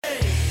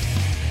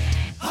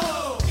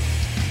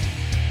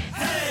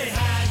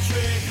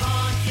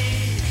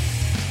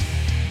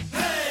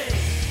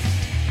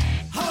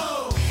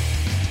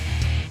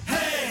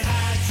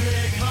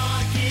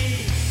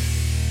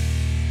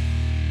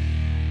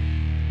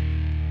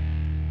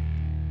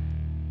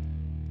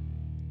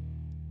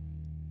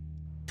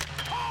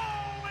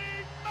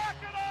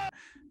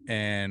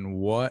And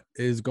what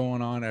is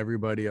going on,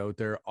 everybody out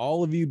there?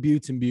 All of you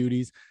beauts and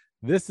beauties.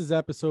 This is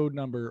episode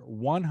number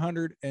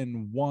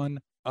 101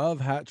 of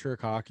Hat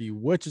Trick Hockey,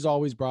 which is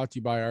always brought to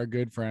you by our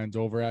good friends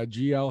over at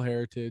GL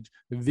Heritage,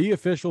 the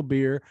official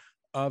beer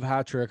of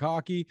Hat Trick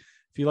Hockey.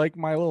 If you like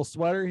my little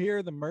sweater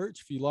here, the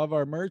merch, if you love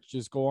our merch,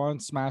 just go on,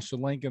 smash the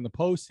link in the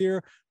post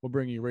here. We'll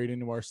bring you right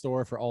into our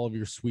store for all of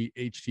your sweet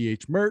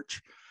HTH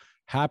merch.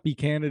 Happy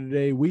Canada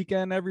Day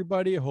weekend,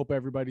 everybody. I hope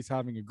everybody's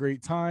having a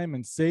great time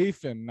and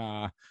safe, and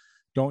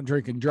don't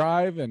drink and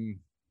drive, and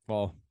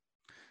well,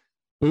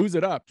 booze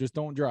it up, just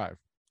don't drive.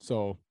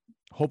 So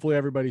hopefully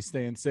everybody's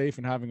staying safe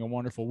and having a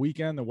wonderful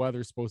weekend. The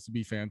weather's supposed to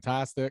be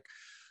fantastic,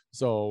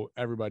 so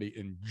everybody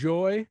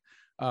enjoy.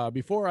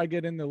 Before I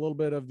get into a little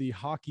bit of the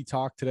hockey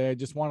talk today, I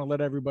just want to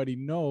let everybody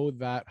know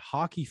that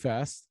Hockey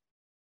Fest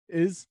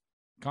is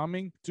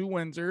coming to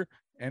Windsor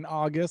in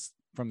August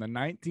from the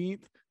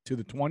 19th to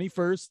the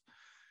 21st.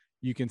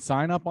 You can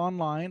sign up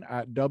online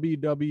at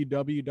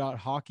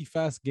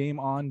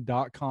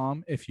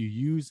www.hockeyfestgameon.com. If you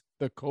use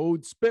the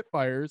code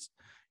Spitfires,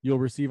 you'll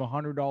receive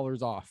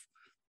 $100 off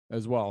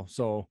as well.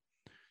 So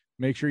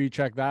make sure you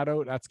check that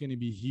out. That's going to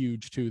be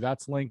huge too.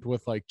 That's linked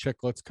with like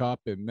Chicklets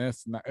Cup and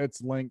this and that.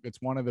 It's linked. It's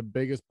one of the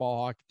biggest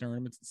ball hockey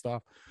tournaments and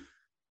stuff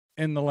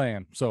in the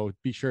land. So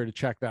be sure to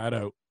check that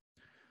out.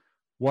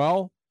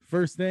 Well,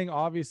 first thing,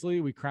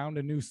 obviously, we crowned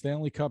a new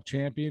Stanley Cup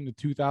champion. The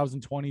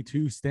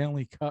 2022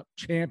 Stanley Cup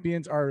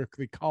champions are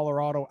the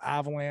Colorado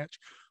Avalanche.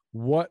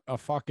 What a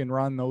fucking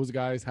run those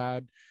guys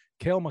had.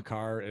 Cale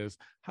Makar is,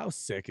 how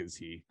sick is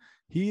he?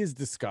 He is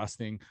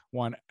disgusting.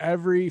 Won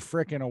every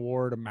freaking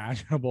award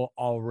imaginable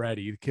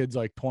already. The kid's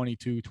like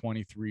 22,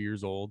 23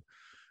 years old.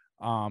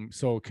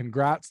 So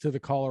congrats to the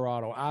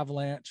Colorado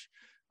Avalanche.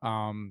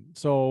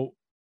 So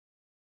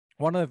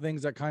one of the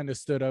things that kind of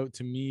stood out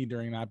to me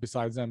during that,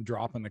 besides them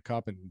dropping the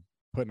cup and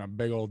putting a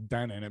big old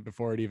dent in it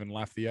before it even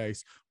left the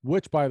ice,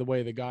 which, by the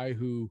way, the guy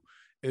who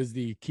is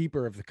the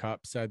keeper of the cup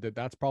said that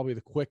that's probably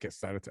the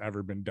quickest that it's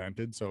ever been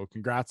dented. So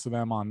congrats to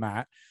them on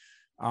that.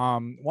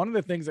 One of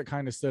the things that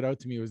kind of stood out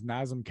to me was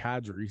Nazem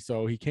Kadri.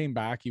 So he came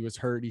back. He was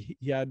hurt. He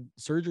had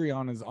surgery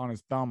on his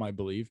thumb, I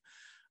believe.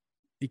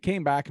 He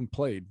came back and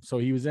played. So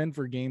he was in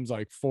for games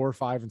like 4,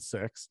 5, and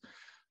 6.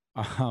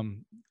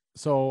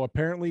 So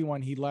apparently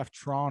when he left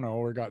Toronto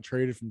or got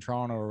traded from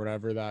Toronto or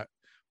whatever, that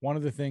one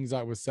of the things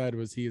that was said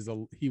was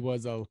he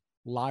was a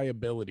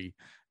liability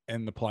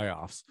in the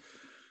playoffs.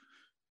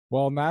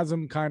 Well,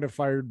 Nazem kind of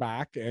fired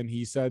back, and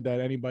he said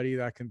that anybody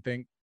that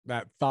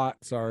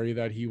thought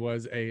that he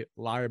was a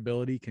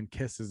liability can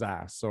kiss his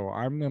ass. So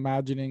I'm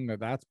imagining that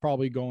that's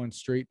probably going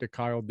straight to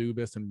Kyle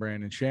Dubas and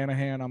Brandon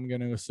Shanahan, I'm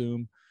going to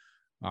assume.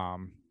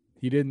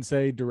 He didn't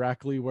say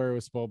directly where it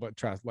was supposed, but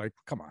trust, like,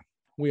 come on.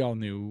 We all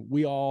knew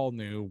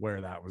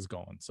where that was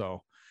going.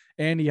 So,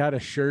 and he had a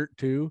shirt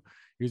too.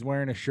 He was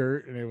wearing a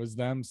shirt, and it was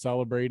them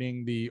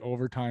celebrating the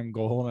overtime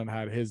goal, and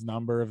had his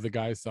number of the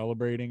guy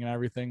celebrating and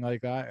everything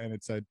like that. And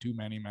it said too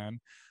many men.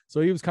 So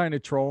he was kind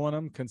of trolling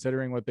them,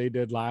 considering what they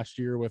did last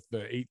year with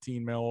the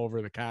 18 mil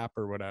over the cap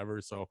or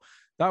whatever. So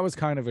that was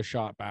kind of a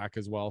shot back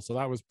as well. So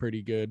that was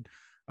pretty good.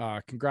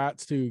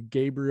 Congrats to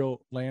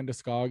Gabriel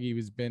Landeskog.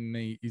 He's been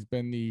the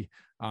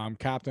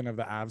captain of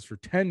the Avs for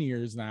 10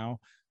 years now.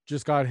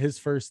 Just got his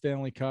first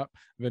Stanley Cup.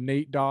 The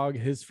Nate Dogg,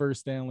 his first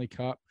Stanley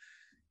Cup.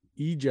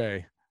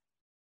 EJ,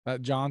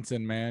 that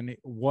Johnson, man,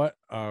 what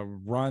a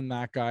run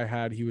that guy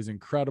had. He was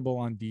incredible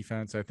on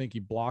defense. I think he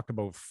blocked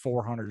about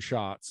 400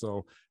 shots.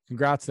 So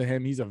congrats to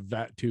him. He's a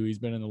vet too. He's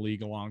been in the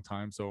league a long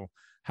time. So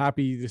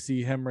happy to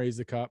see him raise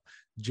the cup.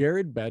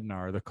 Jared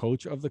Bednar, the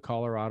coach of the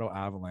Colorado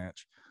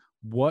Avalanche.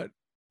 What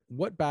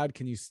bad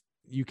can you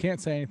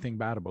can't say anything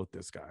bad about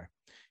this guy.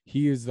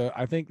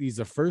 I think he's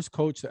the first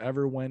coach to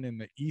ever win in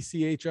the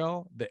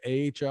ECHL, the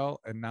AHL,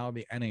 and now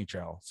the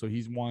NHL. So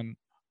he's won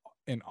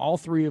in all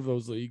three of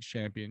those leagues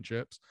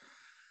championships.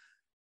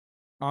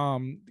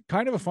 Kind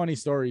of a funny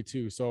story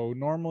too. So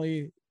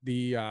normally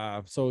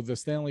the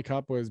Stanley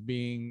Cup was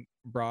being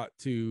brought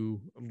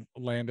to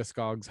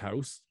Landeskog's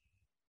house.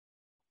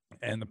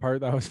 And the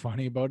part that was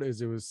funny about it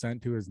is it was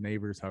sent to his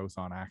neighbor's house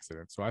on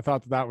accident. So I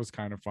thought that was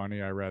kind of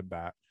funny. I read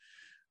that.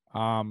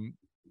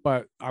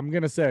 But I'm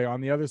going to say,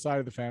 on the other side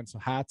of the fence,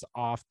 hats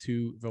off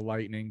to the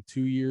Lightning.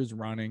 2 years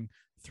running,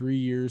 3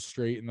 years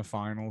straight in the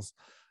finals.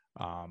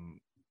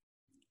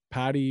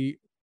 Patty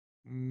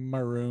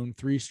Maroon,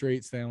 3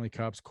 straight Stanley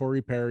Cups.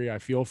 Corey Perry, I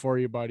feel for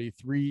you, buddy.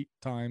 3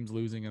 times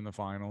losing in the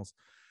finals.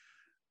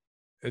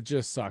 It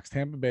just sucks.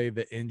 Tampa Bay,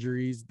 the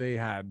injuries, they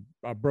had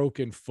a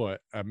broken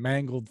foot, a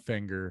mangled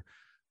finger,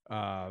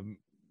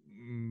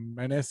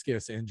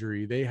 meniscus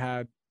injury.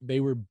 They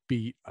were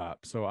beat up.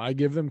 So I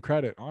give them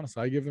credit.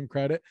 Honestly, I give them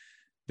credit.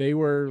 They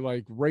were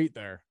like right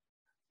there.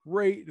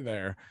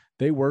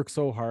 They work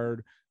so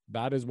hard.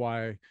 That is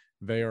why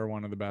they are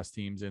one of the best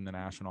teams in the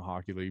National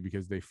Hockey League,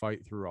 because they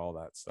fight through all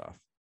that stuff.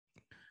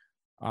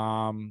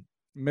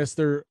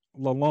 Mr.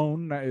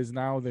 Lalonde is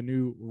now the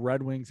new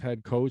Red Wings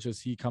head coach as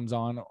he comes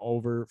on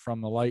over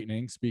from the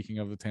Lightning. Speaking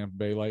of the Tampa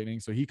Bay Lightning.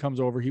 So he comes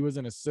over. He was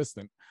an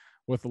assistant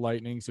with the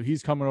Lightning. So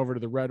he's coming over to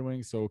the Red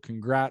Wings. So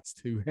congrats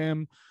to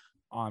him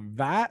on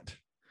that.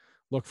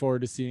 Look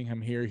forward to seeing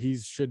him here.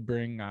 He's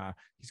going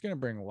to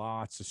bring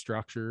lots of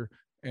structure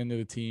into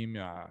the team.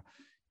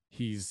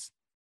 He's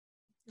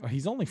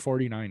only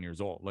 49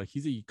 years old. Like,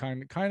 he's a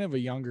kind of a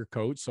younger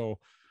coach. So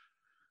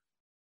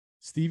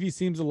Stevie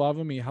seems to love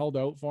him. He held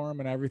out for him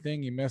and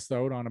everything. He missed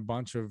out on a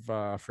bunch of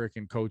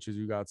freaking coaches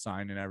who got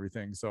signed and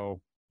everything. So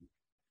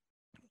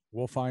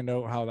we'll find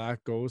out how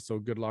that goes. So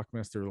good luck,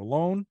 Mr.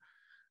 Lalone.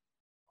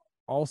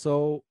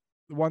 Also,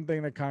 one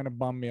thing that kind of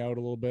bummed me out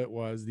a little bit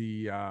was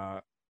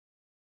the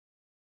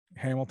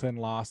Hamilton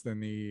lost in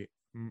the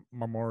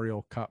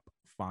Memorial Cup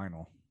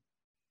final.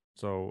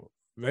 So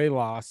they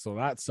lost. So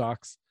that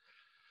sucks.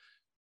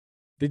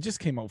 They just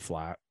came out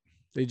flat.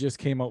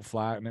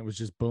 And it was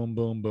just boom,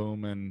 boom,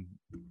 boom. And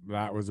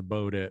that was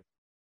about it.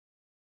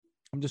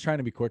 I'm just trying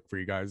to be quick for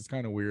you guys. It's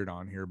kind of weird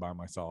on here by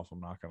myself. I'm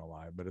not going to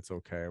lie, but it's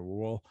okay.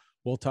 We'll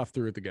tough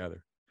through it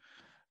together.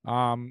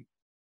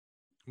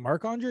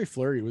 Marc-Andre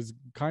Fleury was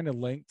kind of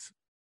linked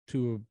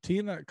to a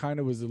team that kind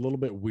of was a little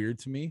bit weird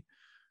to me.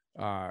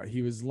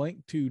 He was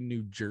linked to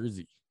New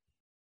Jersey.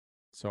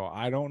 So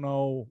I don't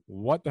know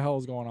what the hell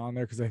is going on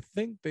there, because I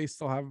think they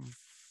still have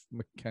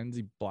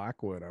Mackenzie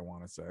Blackwood, I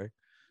want to say.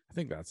 I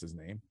think that's his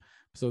name.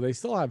 So they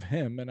still have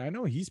him, and I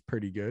know he's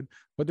pretty good,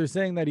 but they're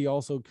saying that he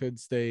also could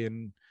stay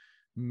in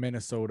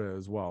Minnesota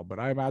as well. But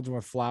I imagine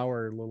with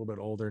Flower a little bit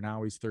older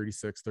now, he's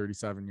 36,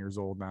 37 years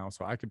old now.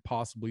 So I could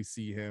possibly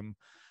see him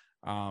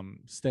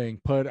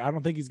staying put. I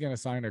don't think he's going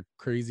to sign a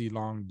crazy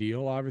long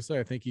deal. Obviously,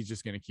 I think he's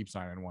just going to keep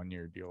signing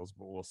 1-year deals,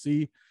 but we'll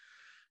see.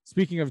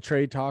 Speaking of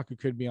trade talk, who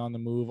could be on the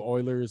move,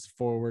 Oilers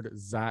forward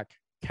Zach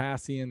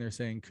Kassian, they're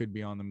saying could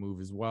be on the move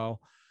as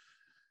well.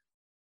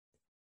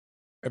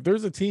 If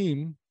there's a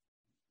team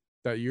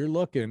that you're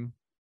looking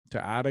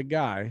to add a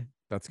guy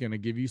that's going to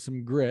give you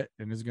some grit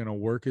and is going to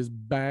work his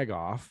bag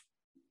off,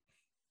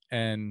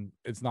 and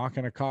it's not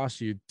going to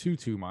cost you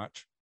too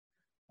much,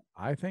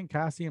 I think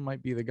Kassian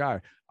might be the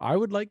guy. I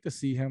would like to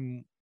see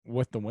him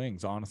with the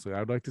Wings, honestly.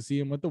 I'd like to see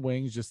him with the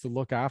Wings just to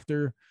look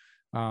after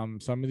some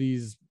of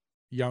these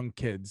young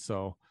kids.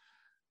 So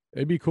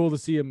it'd be cool to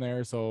see him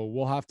there. So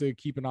we'll have to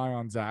keep an eye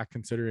on Zach,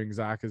 considering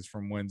Zach is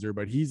from Windsor,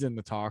 but he's in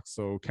the talks.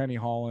 So Kenny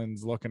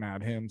Holland's looking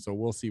at him. So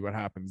we'll see what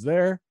happens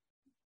there.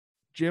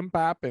 Jim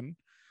Pappin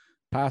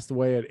passed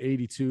away at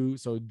 82.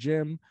 So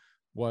Jim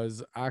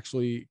was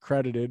actually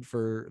credited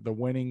for the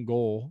winning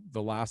goal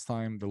the last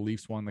time the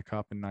Leafs won the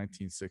cup in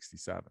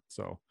 1967.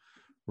 So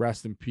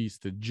rest in peace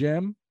to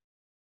Jim.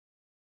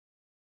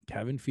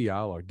 Kevin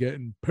Fiala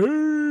getting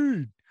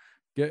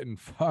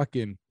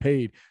fucking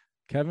paid.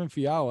 Kevin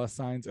Fiala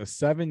signs a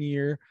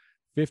 7-year,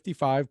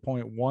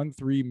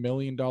 $55.13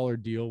 million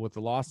deal with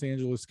the Los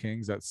Angeles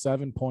Kings at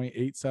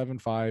 7.875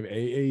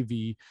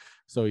 AAV.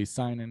 So he's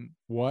signing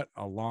what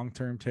a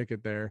long-term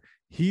ticket there.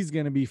 He's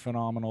going to be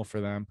phenomenal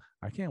for them.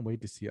 I can't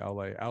wait to see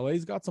LA.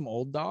 LA's got some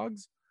old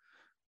dogs,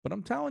 but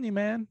I'm telling you,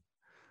 man,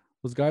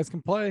 those guys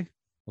can play.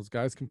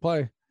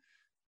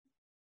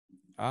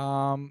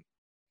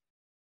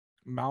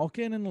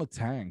 Malkin and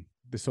Letang.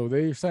 So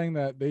they're saying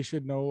that they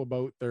should know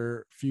about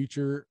their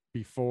future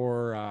before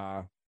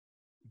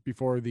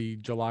the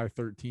July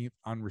 13th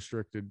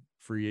unrestricted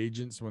free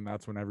agents, when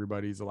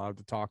everybody's allowed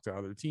to talk to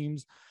other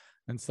teams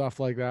and stuff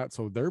like that.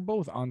 So they're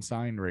both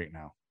unsigned right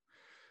now.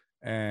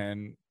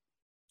 And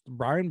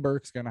Brian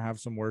Burke's going to have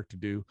some work to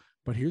do.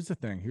 But here's the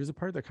thing. Here's the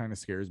part that kind of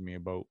scares me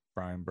about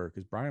Brian Burke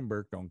is Brian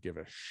Burke don't give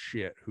a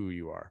shit who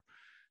you are.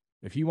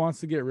 If he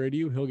wants to get rid of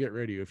you, he'll get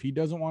rid of you. If he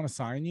doesn't want to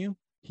sign you,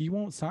 he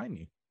won't sign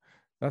you.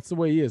 That's the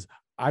way he is.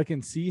 I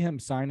can see him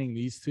signing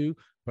these two,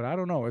 but I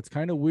don't know. It's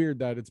kind of weird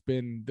that it's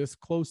been this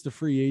close to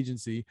free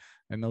agency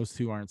and those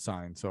two aren't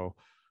signed. So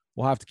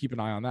we'll have to keep an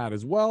eye on that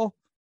as well.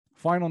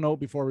 Final note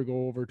before we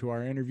go over to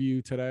our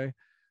interview today,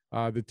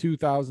 the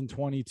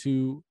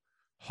 2022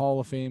 Hall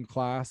of Fame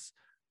class,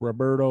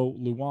 Roberto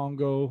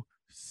Luongo,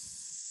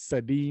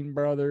 Sedin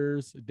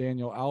brothers,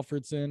 Daniel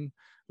Alfredson,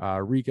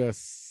 Rika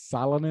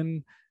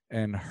Salonen,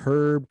 and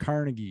Herb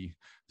Carnegie.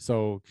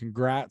 So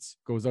congrats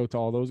goes out to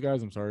all those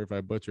guys. I'm sorry if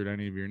I butchered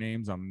any of your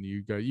names.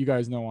 You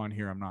guys know on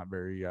here I'm not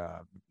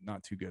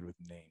too good with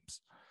names.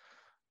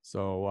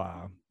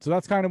 So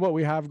that's kind of what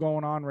we have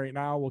going on right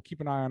now. We'll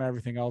keep an eye on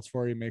everything else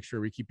for you. Make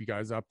sure we keep you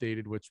guys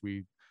updated, which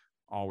we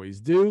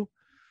always do.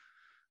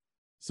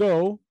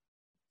 So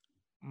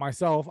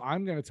myself,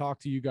 I'm going to talk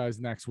to you guys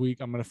next week.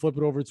 I'm going to flip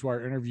it over to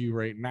our interview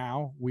right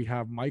now. We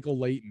have Michael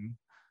Leighton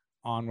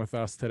on with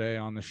us today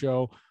on the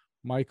show.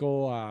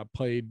 Michael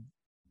played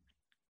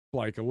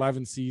like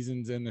 11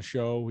 seasons in the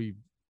show.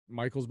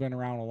 Michael's been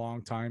around a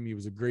long time. He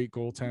was a great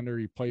goaltender.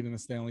 He played in the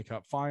Stanley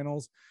Cup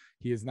Finals.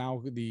 He is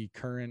now the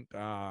current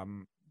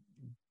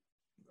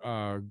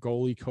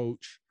goalie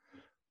coach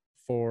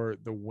for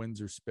the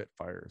Windsor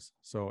Spitfires.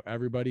 So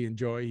everybody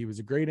enjoy. He was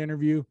a great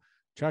interview.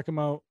 Check him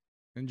out.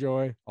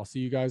 Enjoy. I'll see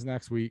you guys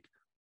next week.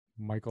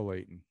 Michael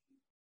Leighton.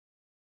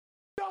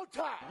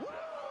 Showtime!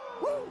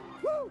 Woo!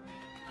 Woo!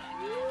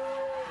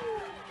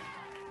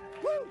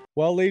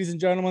 Well, ladies and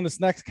gentlemen,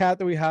 this next cat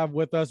that we have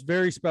with us,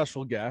 very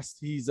special guest.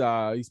 He's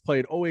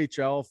played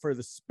OHL for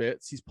the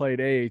Spits. He's played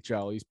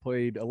AHL. He's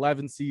played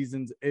 11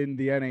 seasons in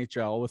the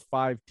NHL with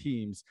 5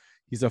 teams.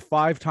 He's a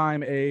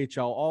 5-time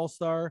AHL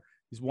All-Star.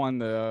 He's won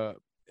the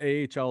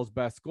AHL's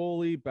best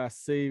goalie,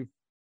 best save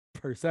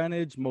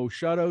percentage, most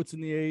shutouts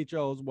in the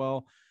AHL as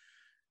well.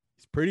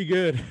 He's pretty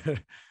good.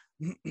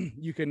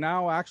 You can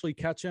now actually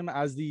catch him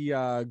as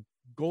the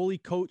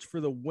goalie coach for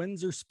the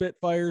Windsor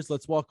Spitfires.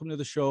 Let's welcome to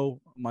the show,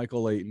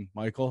 Michael Layton.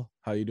 Michael,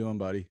 how you doing,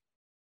 buddy?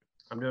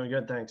 I'm doing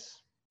good,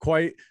 thanks.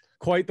 Quite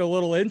the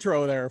little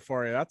intro there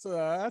for you. That's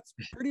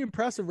pretty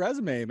impressive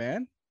resume,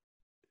 man.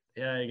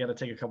 Yeah, you got to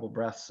take a couple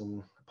breaths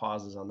and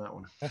pauses on that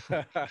one.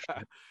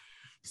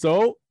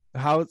 So,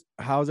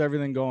 how's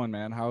everything going,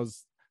 man?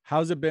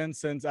 How's it been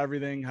since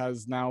everything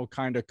has now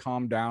kind of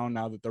calmed down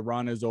now that the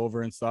run is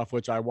over and stuff,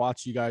 which I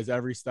watched you guys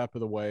every step of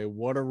the way.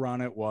 What a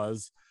run it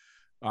was.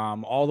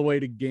 All the way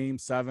to game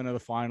 7 of the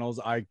finals.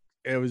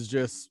 It was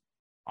just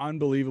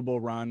unbelievable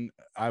run.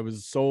 I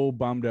was so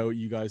bummed out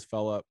you guys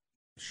fell up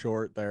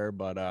short there,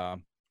 but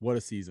what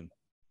a season.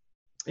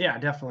 Yeah,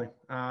 definitely.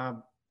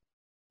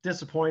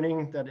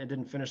 Disappointing that it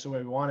didn't finish the way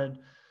we wanted.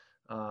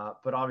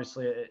 But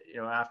obviously,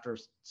 after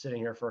sitting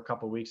here for a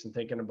couple of weeks and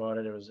thinking about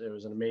it, it was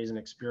an amazing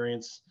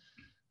experience.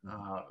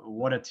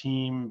 What a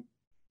team,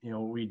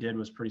 we did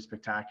was pretty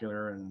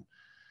spectacular, and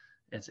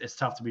it's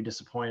tough to be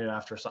disappointed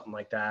after something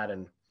like that.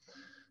 And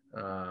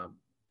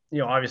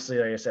obviously,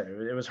 like I said,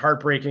 it was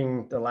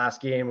heartbreaking the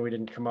last game. We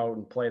didn't come out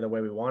and play the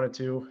way we wanted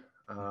to.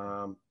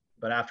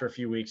 But after a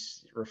few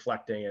weeks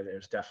reflecting, it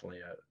was definitely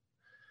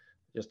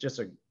just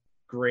a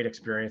great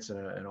experience and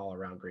an all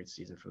around great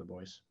season for the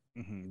boys.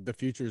 Mm-hmm. The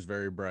future is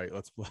very bright.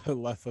 Let's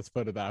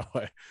put it that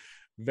way.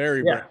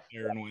 Very bright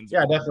here in Windsor.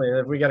 Yeah, definitely.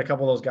 If we get a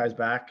couple of those guys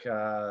back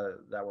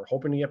that we're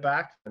hoping to get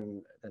back,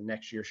 and then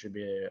next year should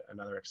be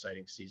another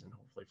exciting season,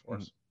 hopefully for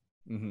us.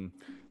 Mm-hmm.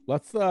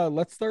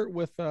 Let's start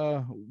with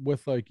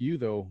like you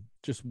though.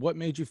 Just what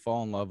made you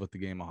fall in love with the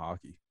game of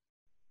hockey?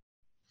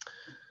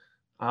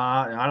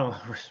 I don't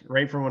know.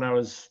 Right from when I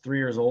was 3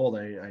 years old,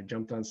 I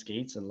jumped on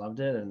skates and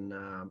loved it. And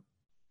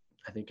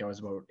I think I was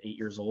about 8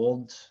 years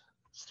old.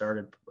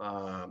 Started,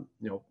 I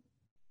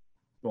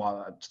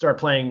started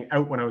playing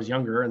out when I was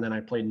younger, and then I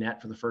played net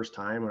for the first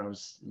time when I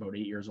was about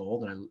 8 years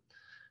old, and I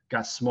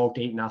got smoked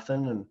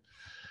 8-0, and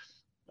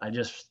I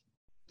just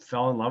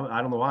fell in love.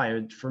 I don't know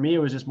why. For me, it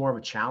was just more of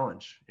a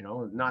challenge.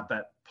 Not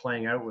that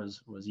playing out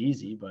was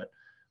easy, but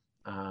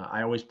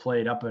I always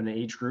played up in an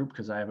age group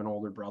because I have an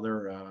older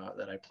brother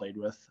that I played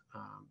with.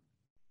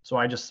 So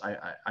I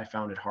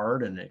found it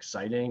hard and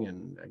exciting,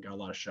 and I got a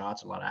lot of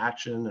shots, a lot of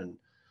action, and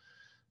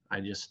I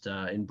just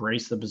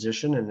embraced the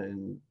position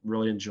and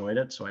really enjoyed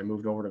it. So I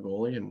moved over to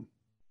goalie, and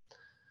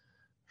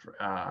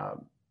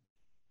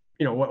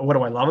what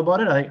do I love about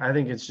it? I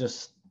think it's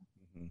just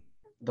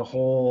the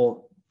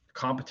whole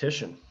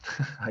competition,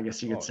 I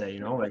guess you could say.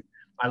 Like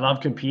I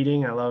love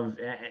competing. I love,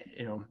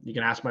 you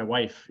can ask my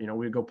wife.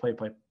 We'd go play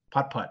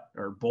putt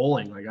or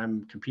bowling. Like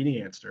I'm competing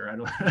against her. I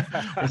don't.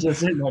 It's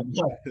just in my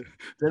blood.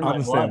 It's in my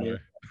blood.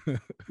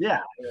 Yeah,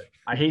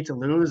 I hate to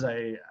lose.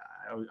 I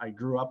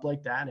grew up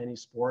like that. Any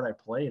sport I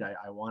played,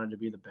 I wanted to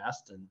be the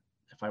best. And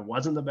if I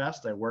wasn't the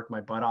best, I worked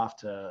my butt off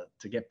to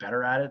get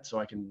better at it so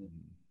I can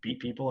beat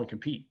people and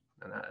compete.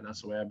 And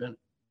that's the way I've been.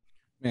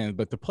 Man,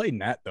 but to play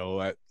net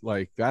though,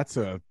 that's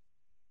a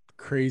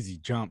crazy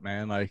jump,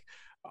 man. Like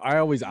I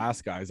always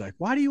ask guys, like,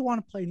 why do you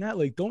want to play net?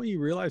 Like, don't you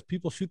realize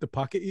people shoot the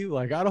puck at you?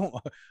 Like, I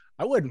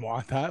wouldn't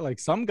want that. Like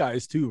some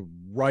guys too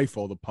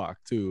rifle the puck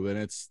too.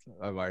 And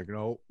I'm like,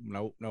 no.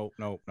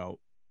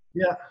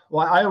 Yeah.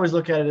 Well, I always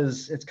look at it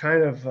as it's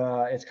kind of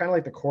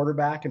like the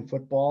quarterback in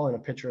football and a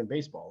pitcher in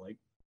baseball. Like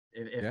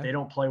if they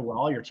don't play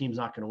well, your team's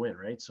not going to win.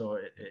 Right. So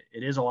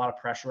it is a lot of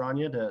pressure on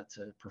you to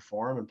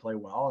perform and play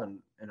well.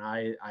 And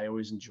I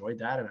always enjoyed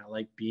that. And I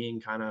like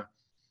being kind of,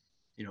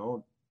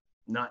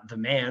 not the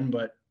man,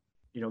 but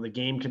the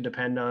game can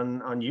depend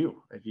on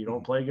you. If you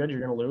don't play good, you're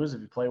going to lose.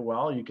 If you play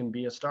well, you can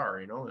be a star,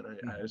 and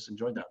I just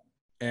enjoyed that.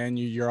 And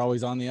you're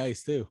always on the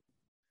ice too.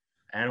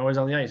 And always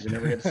on the ice. You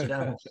never get to sit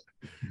down.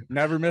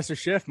 Never miss a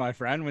shift, my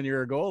friend, when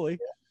you're a goalie.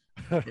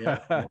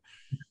 Yeah.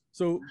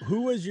 So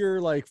who was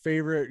your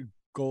favorite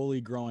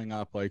goalie growing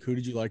up? Like, who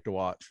did you like to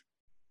watch?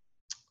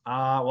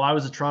 Well, I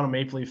was a Toronto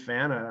Maple Leaf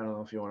fan. I don't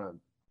know if you want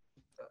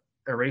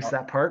to erase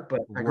that part,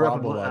 but I grew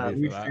up a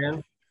Leaf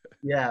fan.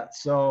 Yeah.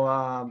 So,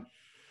 I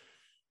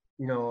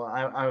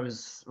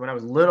was, when I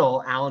was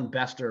little, Alan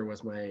Bester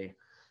was my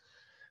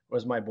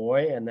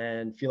boy. And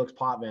then Felix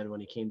Potvin when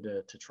he came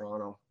to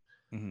Toronto.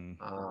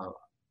 Mm-hmm.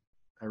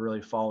 I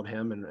really followed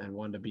him and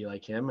wanted to be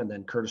like him. And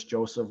then Curtis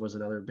Joseph was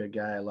another big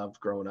guy I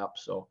loved growing up.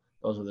 So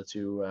those were the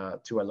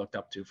two I looked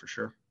up to for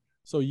sure.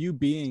 So you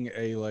being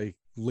a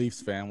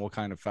Leafs fan, we'll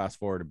kind of fast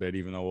forward a bit,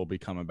 even though we'll be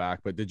coming back.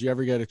 But did you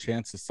ever get a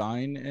chance to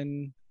sign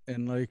in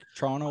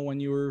Toronto when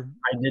you were?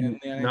 I didn't.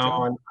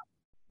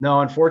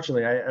 No,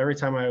 unfortunately, every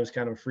time I was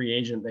kind of a free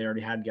agent, they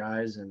already had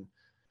guys, and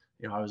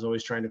I was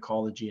always trying to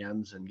call the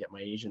GMs and get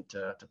my agent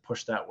to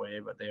push that way,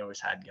 but they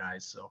always had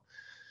guys. So,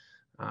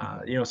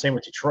 same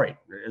with Detroit.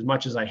 as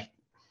much as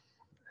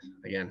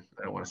again,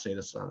 I don't want to say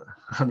this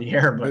on the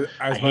air, but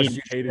as much as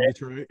you hated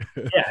Detroit.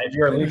 Yeah, if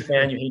you're a Leaf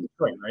fan, you hate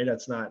Detroit, right?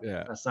 That's not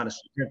Yeah. that's not a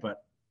secret.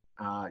 But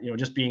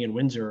just being in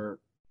Windsor,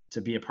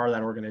 to be a part of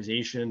that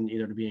organization,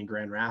 either to be in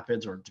Grand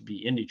Rapids or to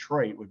be in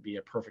Detroit, would be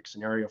a perfect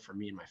scenario for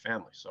me and my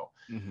family. So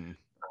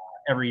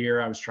every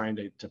year I was trying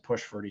to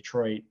push for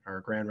Detroit or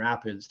Grand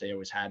Rapids. They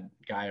always had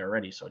guy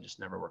already, so it just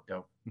never worked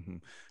out.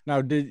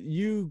 Now, did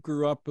you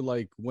grew up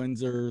like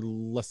Windsor,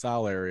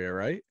 LaSalle area,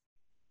 right?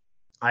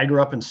 I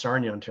grew up in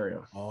Sarnia,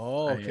 Ontario.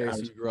 Oh, okay. So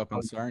you grew up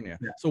in Sarnia.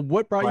 Yeah. So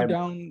what brought you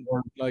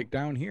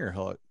down here?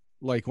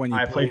 Like when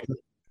you played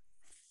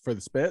for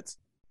the Spits?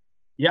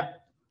 Yeah.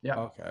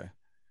 Okay.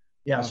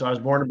 Yeah. So I was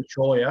born in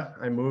Petrolia.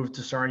 I moved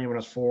to Sarnia when I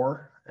was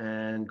 4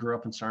 and grew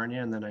up in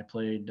Sarnia. And then I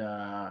played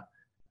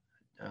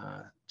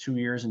 2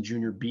 years in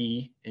junior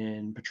B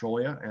in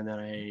Petrolia. And then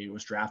I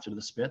was drafted to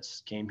the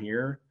Spits, came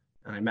here,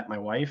 and I met my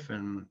wife.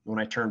 And when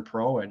I turned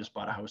pro, I just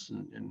bought a house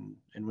in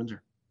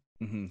Windsor.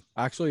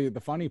 Actually, the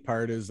funny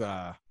part is,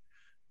 I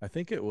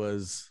think it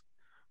was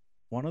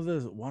one of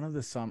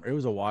the summer. It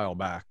was a while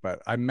back,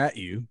 but I met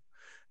you,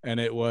 and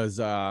it was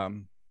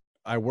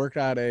I worked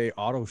at a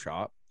auto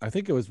shop. I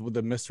think it was with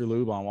the Mr.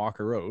 Lube on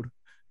Walker Road,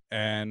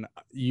 and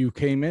you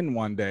came in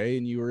one day,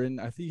 and you were in.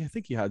 I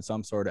think you had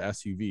some sort of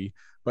SUV,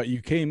 but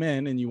you came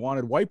in and you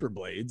wanted wiper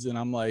blades, and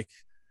I'm like,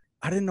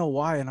 I didn't know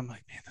why, and I'm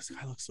like, man, this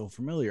guy looks so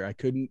familiar. I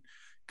couldn't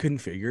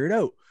figure it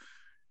out.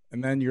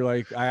 And then you're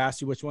like, I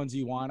asked you which ones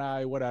you want.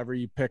 Whatever,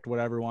 you picked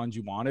whatever ones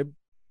you wanted.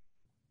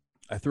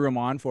 I threw them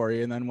on for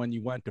you. And then when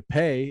you went to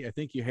pay, I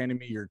think you handed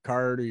me your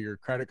card or your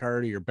credit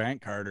card or your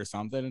bank card or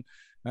something.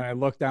 And I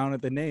looked down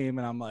at the name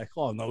and I'm like,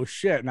 oh, no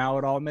shit. Now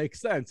it all makes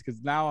sense.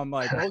 Cause now I'm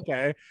like,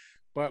 okay.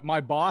 But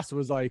my boss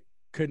was like,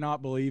 could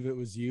not believe it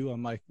was you.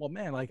 I'm like, well,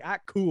 man, like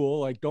act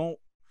cool. Like, don't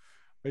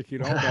like,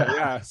 but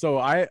yeah. So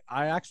I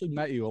actually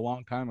met you a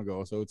long time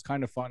ago. So it's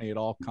kind of funny. It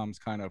all comes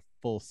kind of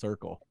full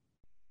circle.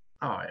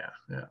 Oh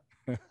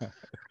yeah.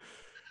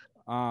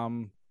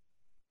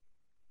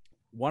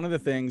 One of the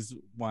things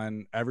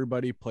when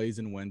everybody plays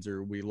in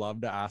Windsor, we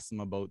love to ask them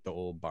about the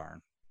old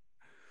barn.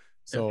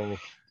 So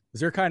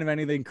is there kind of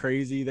anything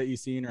crazy that you've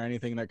seen or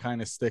anything that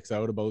kind of sticks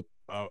out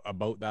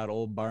about that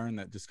old barn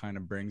that just kind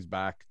of brings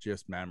back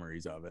just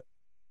memories of it?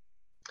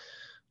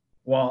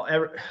 Well,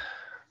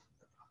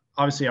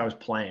 obviously I was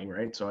playing,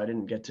 right? So I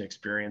didn't get to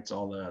experience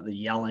all the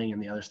yelling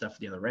and the other stuff at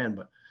the other end,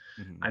 but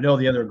I know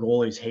the other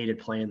goalies hated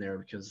playing there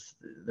because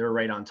they're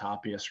right on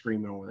top of you,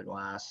 screaming over the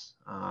glass.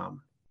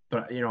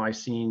 But I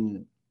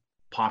seen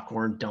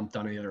popcorn dumped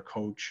on the other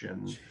coach,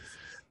 and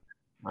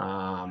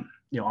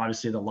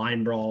obviously the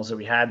line brawls that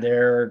we had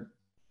there.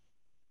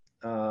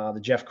 The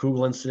Jeff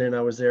Kugel incident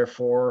I was there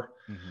for.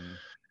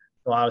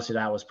 So obviously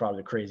that was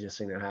probably the craziest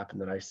thing that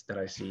happened that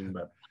I seen.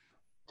 But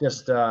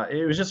just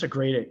it was just a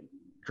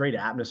great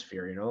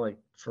atmosphere. Like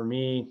for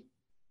me,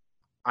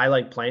 I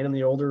like playing in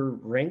the older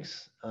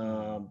rinks.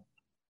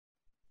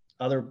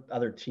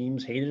 Other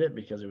teams hated it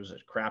because it was a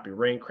crappy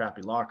rink,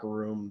 crappy locker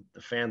room.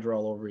 The fans were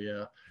all over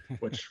you,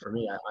 which for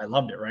me, I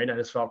loved it. Right, I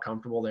just felt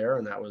comfortable there,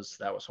 and that was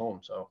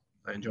home. So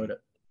I enjoyed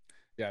it.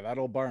 Yeah, that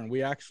old barn.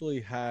 We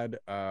actually had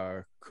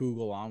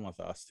Kugel on with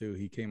us too.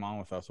 He came on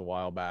with us a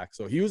while back,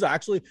 so he was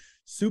actually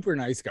super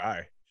nice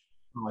guy.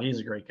 Oh, he's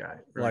a great guy.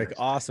 Like nice.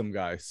 Awesome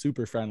guy,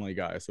 super friendly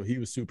guy. So he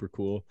was super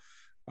cool.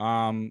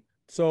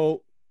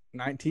 So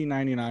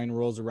 1999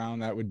 rolls around.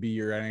 That would be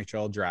your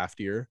NHL draft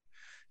year.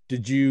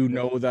 Did you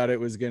know that it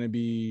was going to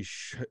be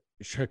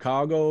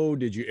Chicago?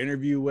 Did you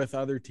interview with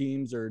other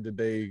teams, or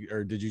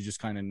did you just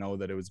kind of know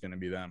that it was going to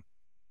be them?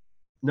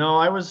 No,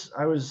 I was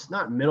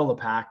not middle of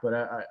the pack, but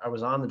I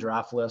was on the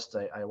draft list.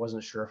 I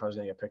wasn't sure if I was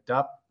going to get picked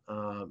up.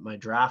 My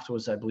draft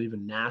was, I believe,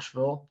 in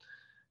Nashville,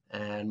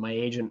 and my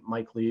agent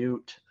Mike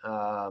Liut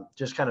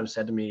just kind of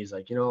said to me, he's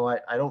like,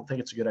 I don't think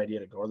it's a good idea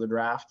to go to the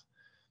draft.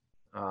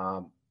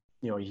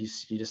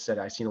 He just said,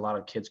 I've seen a lot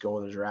of kids go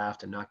to the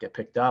draft and not get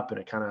picked up, and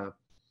it kind of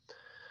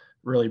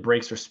really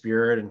breaks their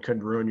spirit and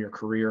could ruin your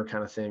career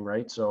kind of thing.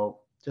 Right. So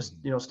just,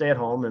 stay at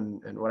home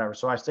and whatever.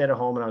 So I stayed at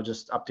home and I was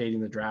just updating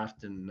the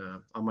draft and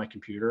on my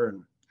computer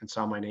and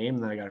saw my name.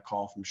 And then I got a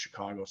call from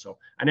Chicago. So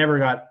I never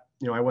got,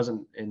 I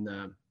wasn't in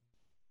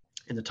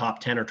the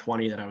top 10 or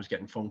 20 that I was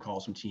getting phone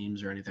calls from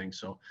teams or anything.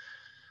 So,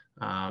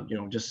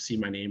 just to see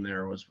my name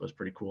there was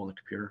pretty cool on the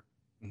computer.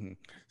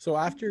 So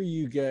after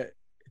you get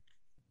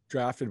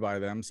drafted by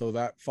them, so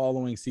that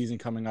following season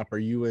coming up, are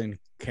you in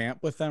camp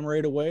with them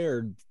right away,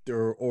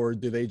 or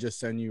do they just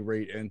send you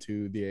right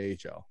into the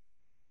AHL?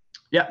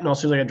 Yeah, no, as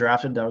soon as I got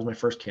drafted, that was my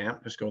first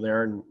camp. Just go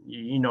there, and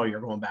you're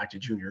going back to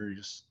junior. You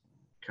just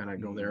kind of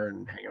go there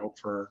and hang out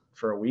for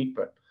a week.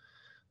 But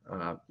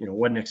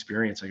what an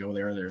experience! I go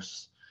there.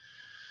 There's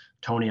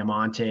Tony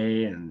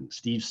Amonte and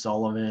Steve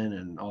Sullivan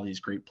and all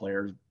these great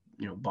players.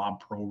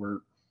 Bob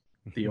Probert,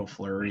 Theo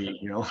Fleury.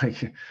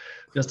 Like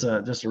just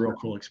a real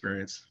cool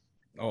experience.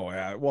 Oh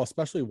yeah, well,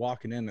 especially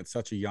walking in at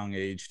such a young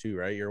age too,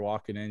 right? You're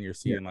walking in, you're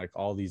seeing like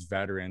all these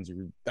veterans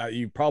that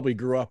you probably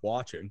grew up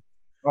watching.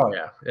 Oh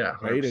yeah,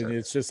 100%. Right, and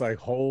it's just like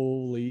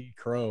holy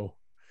crow.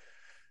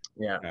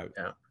 Yeah.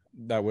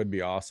 That would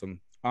be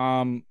awesome.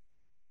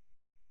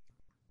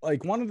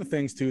 Like one of the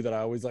things too that I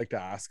always like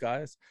to ask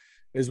guys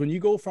is when you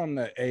go from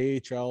the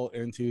AHL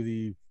into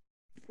the,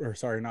 or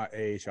sorry, not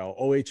AHL,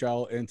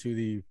 OHL into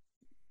the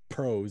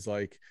pros,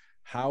 like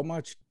how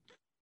much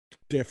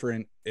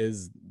different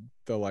is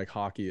the like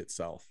hockey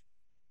itself?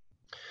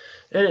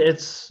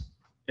 It's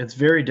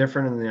very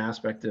different in the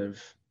aspect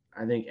of,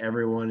 I think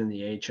everyone in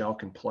the AHL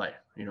can play.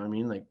 You know what I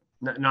mean? Like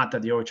not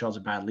that the OHL is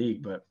a bad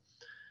league, but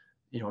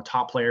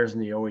top players in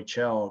the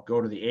OHL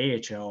go to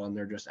the AHL and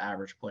they're just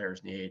average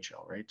players in the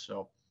AHL, right?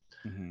 So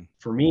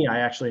for me, I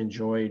actually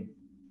enjoyed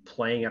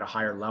playing at a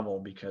higher level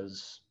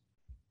because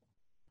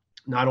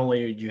not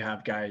only do you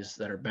have guys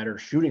that are better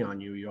shooting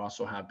on you, you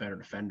also have better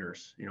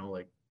defenders.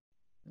 Like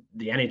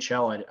the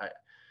NHL,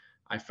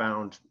 I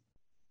found,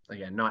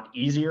 again, not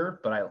easier,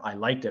 but I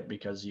liked it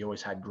because you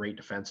always had great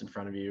defense in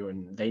front of you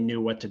and they knew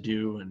what to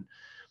do.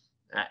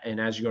 And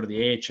as you go to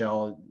the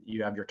AHL,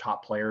 you have your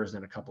top players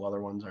and a couple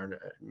other ones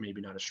are maybe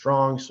not as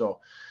strong.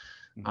 So,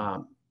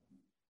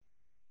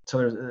 so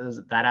there's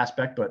that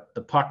aspect, but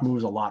the puck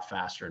moves a lot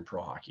faster in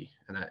pro hockey.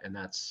 And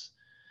that's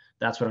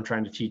what I'm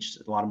trying to teach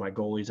a lot of my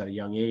goalies at a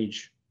young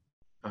age,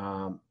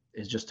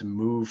 is just to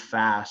move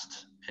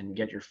fast and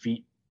get your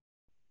feet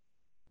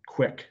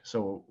quick.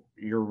 So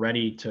you're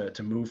ready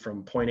to move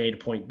from point A to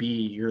point B.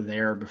 You're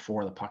there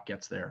before the puck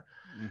gets there.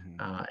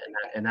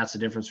 And that's the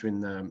difference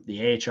between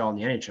the AHL and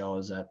the NHL,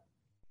 is that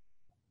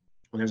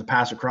when there's a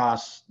pass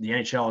across the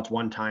NHL, it's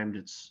one-timed,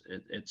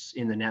 it's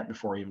in the net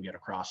before you even get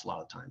across a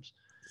lot of times.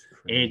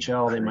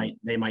 AHL,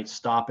 they might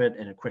stop it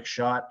in a quick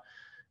shot,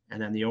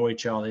 and then the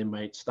OHL, they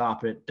might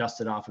stop it,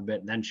 dust it off a bit,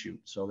 and then shoot.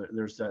 So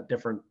there's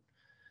different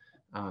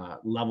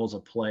levels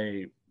of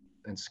play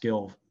and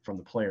skill from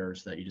the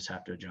players that you just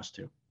have to adjust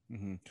to.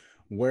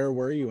 Where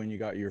were you when you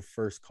got your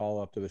first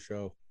call up to the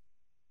show?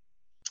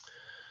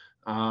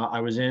 I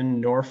was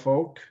in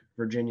Norfolk,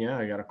 Virginia.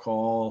 I got a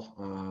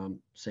call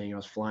saying I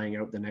was flying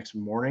out the next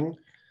morning.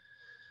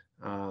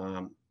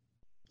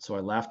 So I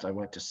left. I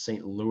went to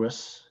St.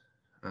 Louis.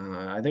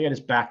 I think I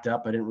just backed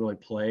up. I didn't really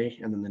play.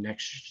 And then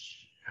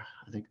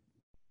I think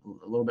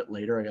a little bit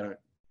later, I got a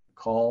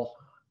call.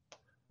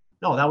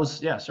 No, that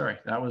was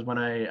when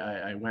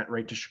I went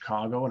right to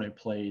Chicago and I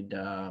played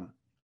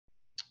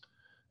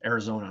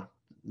Arizona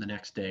the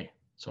next day.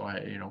 So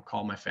I,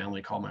 called my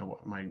family, called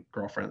my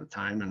girlfriend at the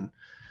time, and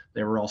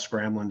they were all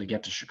scrambling to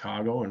get to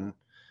Chicago, and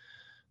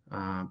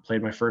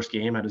played my first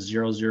game at a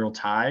 0-0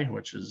 tie,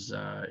 which is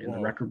in the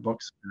record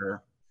books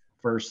for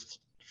first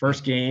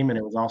game. And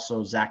it was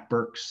also Zach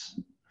Burke's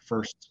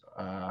first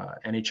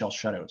NHL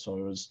shutout. So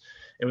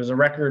it was a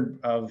record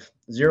of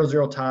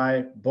 0-0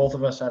 tie. Both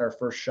of us had our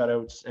first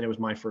shutouts, and it was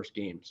my first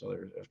game. So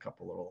there's a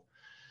couple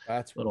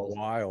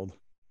wild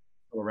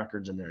little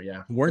records in there.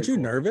 Yeah. Weren't you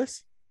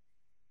nervous?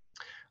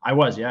 I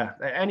was, yeah.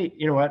 And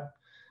you know what?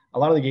 A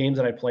lot of the games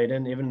that I played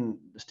in, even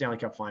the Stanley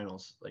Cup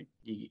Finals, like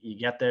you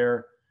get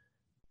there,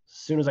 as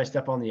soon as I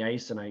step on the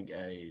ice and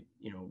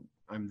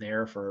I'm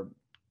there for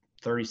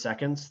 30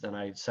 seconds, then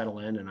I settle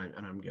in and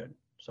I'm good.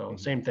 So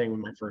same thing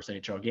with my first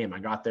NHL game. I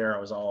got there, I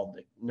was all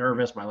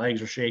nervous, my legs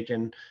were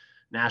shaking.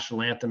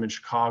 National anthem in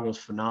Chicago is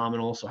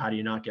phenomenal. So how do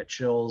you not get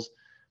chills?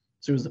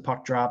 As soon as the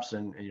puck drops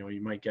and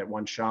you might get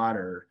one shot,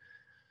 or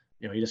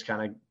you just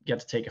kind of get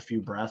to take a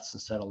few breaths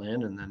and settle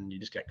in, and then you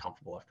just get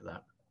comfortable after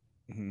that.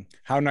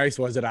 How nice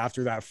was it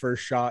after that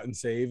first shot and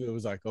save? It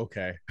was like,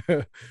 okay,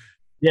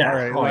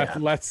 yeah, all right,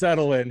 let's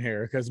settle in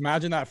here. Because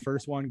imagine that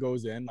first one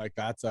goes in, like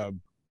that's a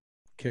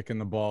kick in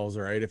the balls,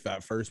 right? If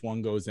that first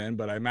one goes in,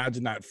 but I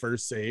imagine that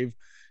first save,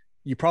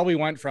 you probably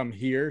went from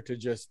here to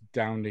just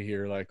down to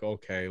here, like,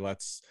 okay,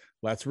 let's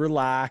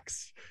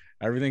relax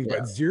everything.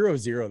 But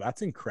 0-0,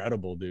 that's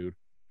incredible, dude.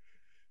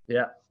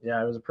 Yeah,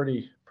 it was a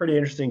pretty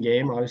interesting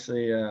game.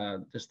 Obviously,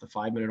 just the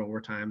 5-minute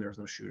overtime. There was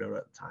no shootout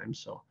at the time,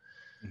 so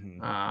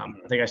I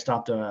think I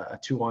stopped a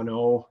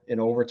 2-0 in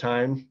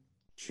overtime.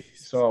 Jeez.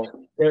 So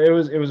it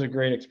was a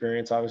great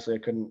experience. Obviously, I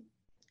couldn't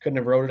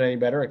have wrote it any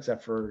better,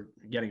 except for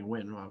getting a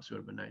win. Obviously,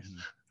 would have been nice.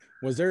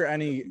 Was there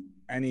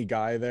any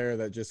guy there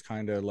that just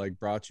kind of like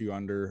brought you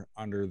under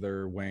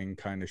their wing,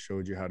 kind of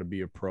showed you how to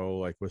be a pro?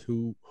 Like, with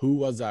who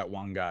was that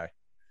one guy?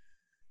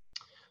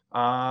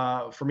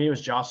 For me, it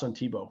was Jocelyn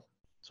Thibault.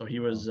 So he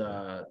was,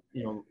 at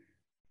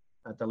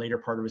the later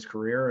part of his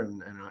career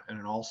and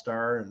an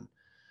all-star. And,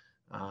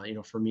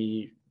 for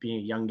me being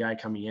a young guy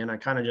coming in, I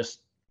kind of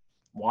just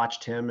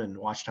watched him and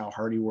watched how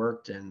hard he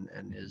worked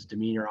and his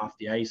demeanor off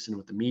the ice and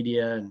with the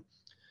media. And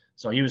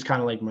so he was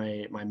kind of like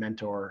my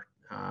mentor.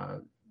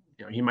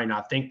 He might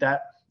not think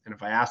that. And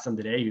if I asked him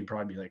today, he'd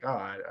probably be like,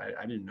 oh,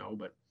 I didn't know.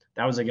 But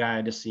that was a guy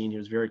I just seen. He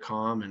was very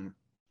calm and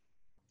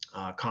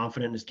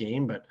confident in his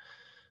game, but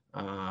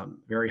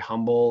very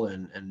humble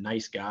and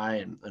nice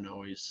guy, and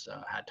always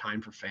had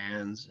time for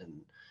fans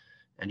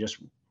and just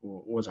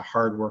was a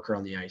hard worker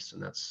on the ice.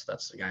 And that's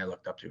the guy I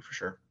looked up to for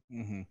sure.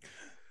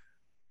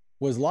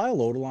 Was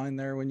Lyle Odeline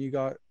there when you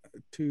got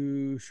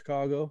to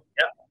Chicago?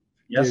 Yeah.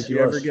 Yes. Did you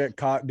ever get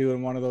caught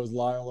doing one of those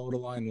Lyle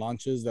Odeline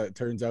lunches that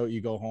turns out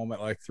you go home at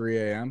like 3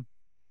 a.m.?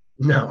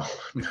 No.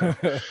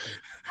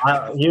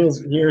 He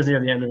was near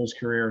the end of his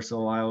career, so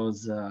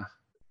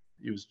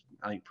he was,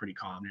 I think, pretty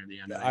calm near the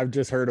end. I've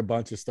just heard a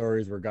bunch of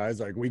stories where guys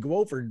like, we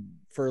go out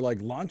for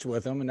like lunch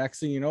with him, and next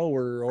thing you know,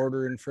 we're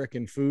ordering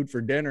freaking food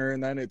for dinner,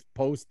 and then it's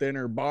post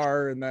dinner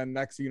bar, and then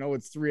next thing you know,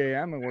 it's 3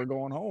 a.m. and we're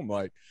going home.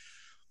 Like,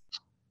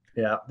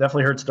 yeah,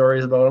 definitely heard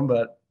stories about him,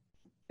 but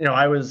you know,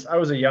 I was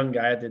a young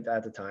guy at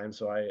the time,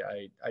 so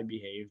I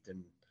behaved,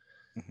 and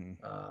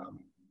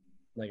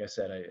like I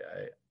said,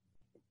 I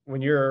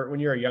when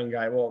you're a young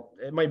guy, well,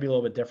 it might be a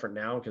little bit different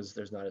now because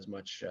there's not as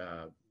much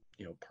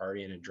you know,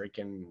 partying and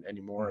drinking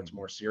anymore. It's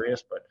more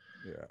serious, but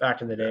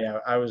back in the day,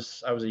 I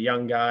was a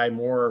young guy,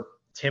 more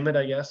timid,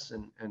 I guess,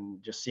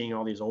 and just seeing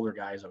all these older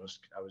guys, I was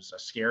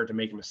scared to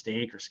make a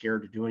mistake or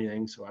scared to do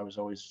anything, so I was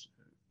always,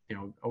 you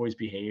know, always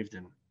behaved,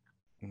 and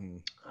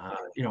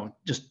you know,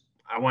 just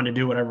I wanted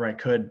to do whatever I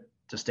could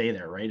to stay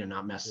there, right, and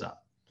not mess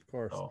up. Of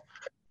course. So,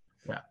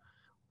 yeah.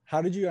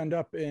 How did you end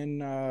up in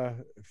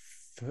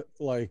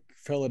like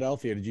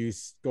Philadelphia? Did you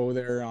go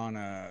there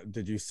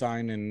did you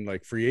sign in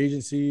like free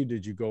agency?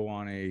 Did you go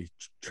on a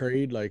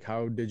trade? Like,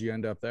 how did you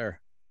end up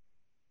there?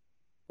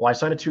 Well, I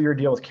signed a 2-year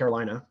deal with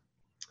Carolina.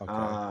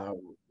 Okay.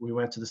 We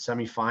went to the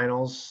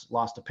semifinals,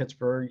 lost to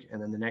Pittsburgh,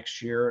 and then the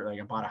next year, like,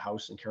 I bought a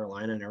house in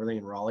Carolina and everything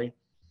in Raleigh.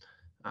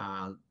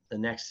 The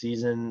next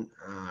season,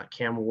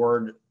 Cam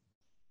Ward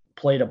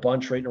played a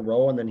bunch right in a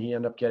row, and then he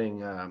ended up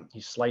getting he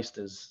sliced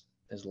his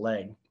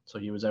leg, so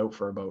he was out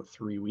for about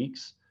 3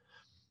 weeks.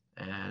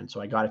 And so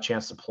I got a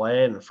chance to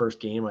play. In the first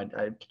game,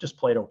 I just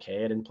played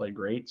okay. I didn't play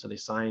great. So they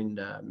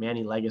signed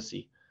Manny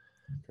Legacy.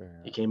 Okay.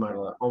 He came out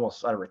of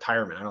almost out of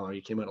retirement. I don't know.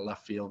 He came out of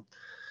left field.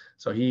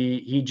 So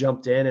he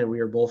jumped in, and we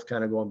were both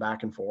kind of going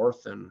back and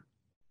forth. And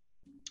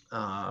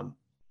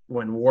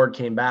when Ward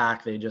came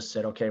back, they just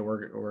said, okay,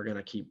 we're going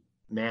to keep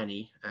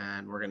Manny,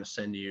 and we're going to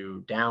send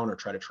you down or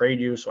try to trade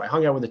you. So I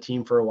hung out with the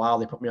team for a while.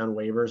 They put me on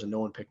waivers, and no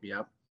one picked me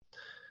up.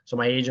 So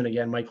my agent,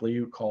 again, Mike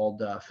Liut,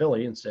 called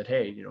Philly and said,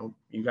 hey, you know,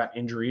 you got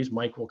injuries.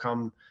 Mike will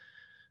come,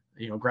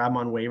 you know, grab him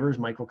on waivers.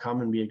 Mike will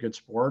come and be a good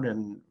sport.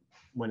 And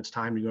when it's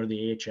time to go to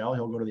the AHL,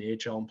 he'll go to the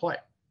AHL and play.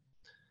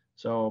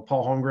 So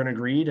Paul Holmgren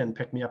agreed and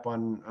picked me up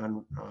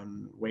on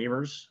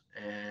waivers.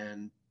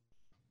 And,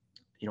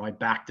 you know, I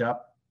backed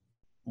up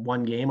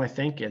one game, I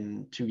think,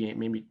 and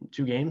maybe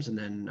two games. And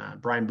then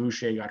Brian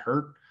Boucher got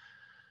hurt.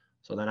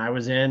 So then I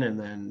was in, and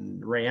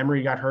then Ray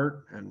Emery got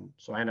hurt. And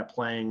so I ended up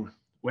playing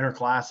Winter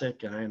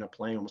Classic, and I ended up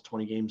playing almost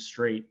 20 games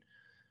straight.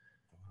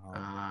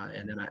 Wow.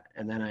 And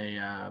then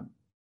I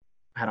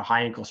had a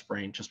high ankle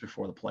sprain just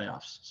before the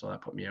playoffs, so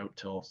that put me out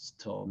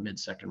till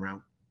mid-second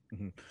round.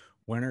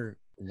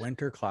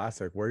 Winter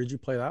Classic. Where did you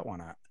play that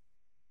one at?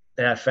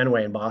 Yeah,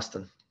 Fenway in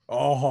Boston.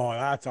 Oh,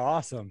 that's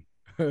awesome.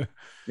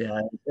 Yeah,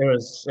 it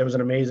was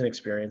an amazing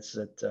experience.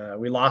 That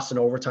we lost in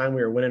overtime.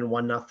 We were winning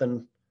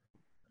 1-0,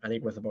 I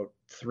think, with about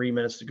 3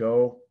 minutes to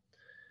go.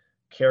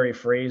 Kerry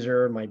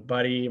Fraser, my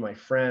buddy, my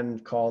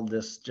friend, called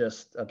this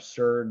just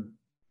absurd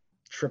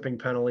tripping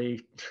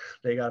penalty.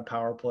 They got a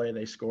power play,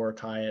 they score,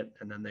 tie it,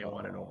 and then they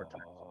won in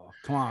overtime.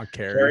 Come on,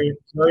 Kerry.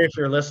 Kerry, if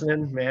you're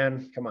listening,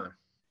 man, come on.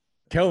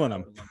 Killing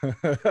them.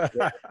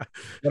 Yeah.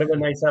 Would have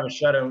been nice to have a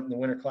shutout in the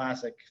Winter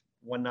Classic,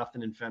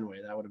 1-0 in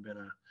Fenway. That would have been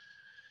a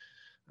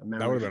memory.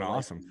 That would have been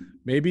awesome.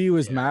 Maybe he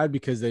was mad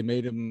because they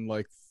made him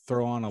like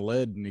throw on a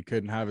lid and he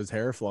couldn't have his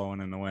hair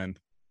flowing in the wind.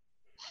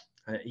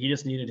 He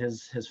just needed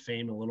his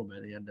fame a little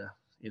bit. He had to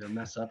either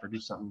mess up or do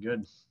something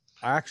good.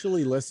 I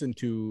actually listened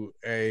to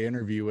a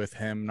interview with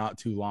him not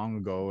too long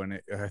ago,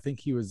 and I think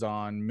he was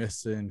on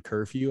Missing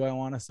Curfew, I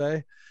want to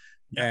say.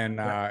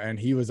 Yeah, and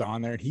he was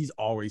on there, and he's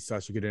always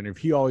such a good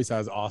interview. He always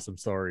has awesome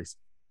stories.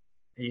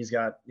 He's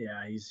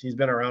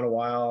been around a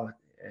while,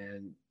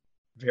 and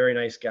very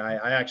nice guy.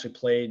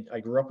 I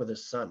grew up with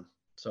his son.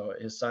 So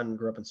his son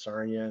grew up in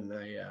Sarnia, and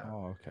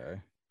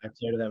I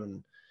played with him.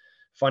 And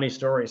funny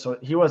story. So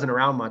he wasn't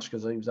around much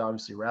because he was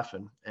obviously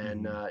reffing,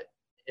 and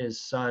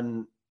his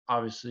son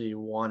obviously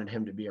wanted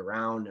him to be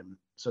around. And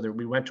so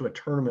we went to a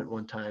tournament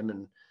one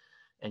time,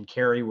 and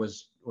Kerry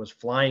was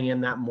flying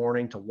in that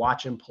morning to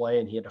watch him play,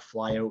 and he had to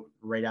fly out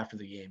right after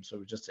the game. So it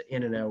was just an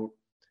in and out,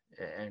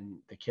 and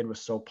the kid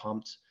was so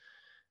pumped.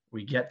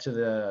 We get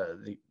to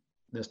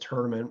this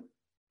tournament.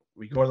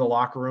 We go to the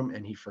locker room,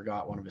 and he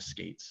forgot one of his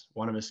skates.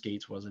 One of his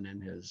skates wasn't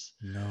in his.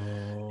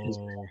 No.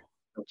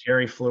 So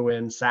Kerry flew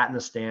in, sat in the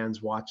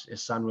stands, watched.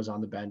 His son was on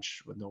the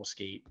bench with no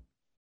skate.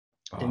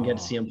 Didn't get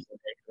to see him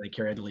play.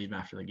 Kerry had to leave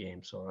after the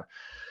game. So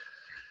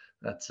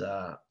that's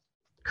a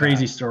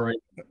crazy story.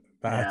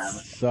 That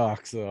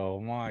sucks. Oh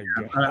my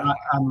God.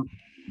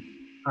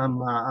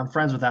 I'm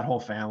friends with that whole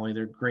family.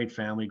 They're a great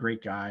family,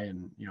 great guy,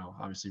 and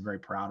obviously very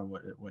proud of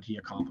what he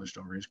accomplished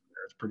over his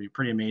career. It's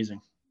pretty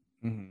amazing.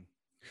 Mm-hmm.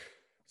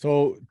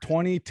 So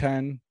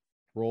 2010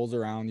 rolls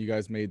around. You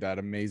guys made that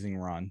amazing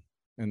run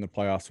in the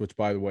playoffs, which,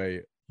 by the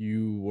way,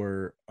 you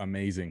were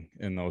amazing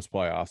in those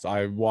playoffs.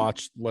 I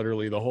watched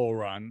literally the whole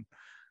run,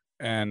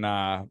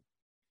 and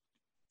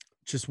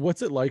just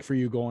what's it like for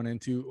you going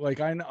into, like,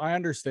 I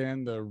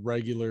understand the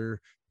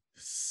regular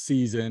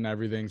season,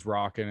 everything's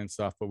rocking and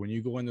stuff, but when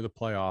you go into the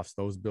playoffs,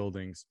 those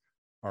buildings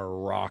are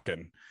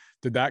rocking.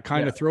 Did that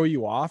kind of throw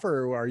you off,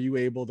 or are you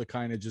able to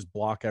kind of just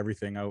block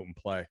everything out and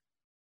play?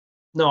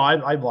 No,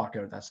 I block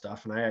out that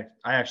stuff, and I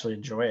actually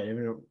enjoy it.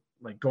 Even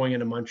like going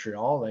into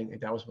Montreal, like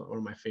that was one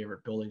of my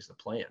favorite buildings to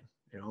play in.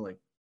 You know, like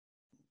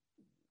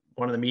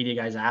one of the media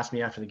guys asked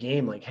me after the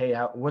game, like, "Hey,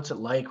 what's it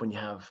like when you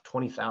have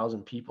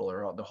 20,000 people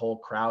or the whole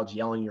crowd's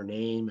yelling your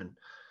name and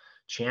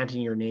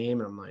chanting your name?"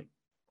 And I'm like,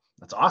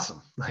 "That's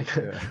awesome! Like,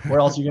 where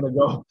else are you gonna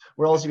go?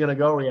 Where else are you gonna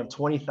go where you have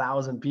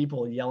 20,000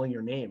 people yelling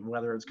your name,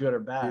 whether it's good or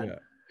bad?" Yeah.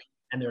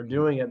 And they're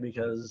doing it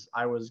because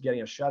I was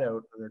getting a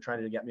shutout and they're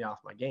trying to get me off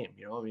my game.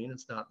 You know what I mean?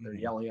 It's not they're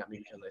yelling at me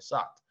because I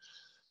sucked.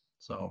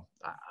 So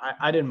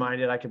I didn't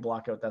mind it. I could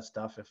block out that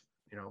stuff if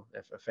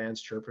a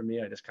fan's chirping me,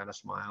 I just kind of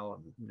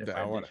smile, and if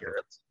I did hear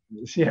it,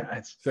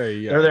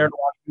 they're there to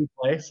watch me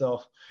play.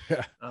 So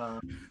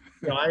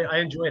I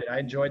enjoyed it. I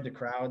enjoyed the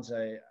crowds.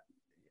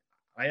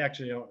 I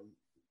actually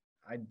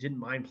I didn't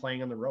mind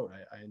playing on the road.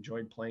 I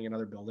enjoyed playing in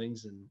other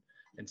buildings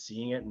and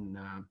seeing it and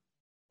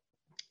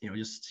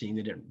just seeing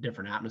the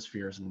different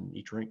atmospheres in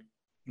each rink.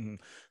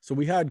 So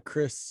we had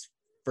Chris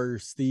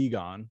Versteeg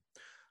on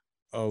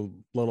a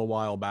little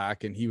while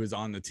back, and he was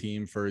on the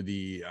team for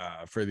the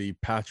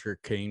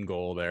Patrick Kane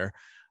goal there.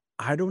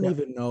 I don't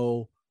even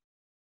know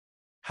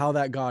how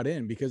that got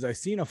in, because I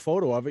seen a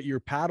photo of it. Your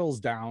paddle's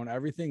down,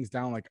 everything's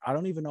down. Like, I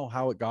don't even know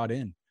how it got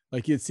in.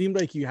 Like, it seemed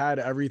like you had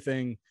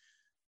everything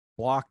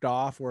blocked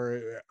off,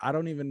 where I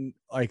don't even,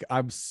 like,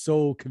 I'm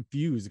so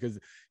confused because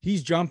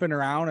he's jumping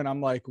around and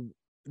I'm like,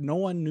 no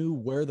one knew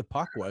where the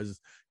puck was.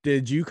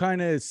 Did you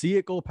kind of see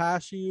it go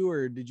past you,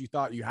 or did you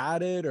thought you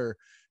had it, or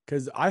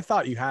because I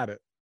thought you had it?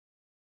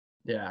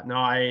 Yeah, no,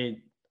 I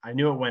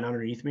knew it went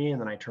underneath me,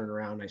 and then I turned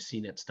around and I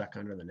seen it stuck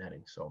under the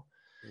netting. So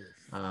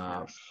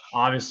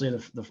obviously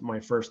my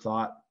first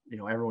thought,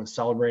 everyone's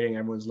celebrating,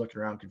 everyone's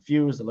looking around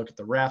confused. They look at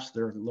the refs,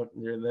 they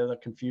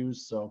look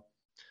confused. So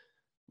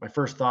my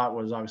first thought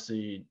was,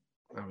 obviously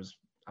I was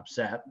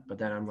upset, but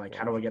then I'm like,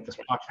 how do I get this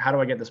puck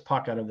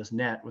out of this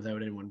net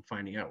without anyone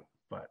finding out?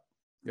 But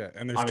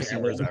and there's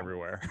cameras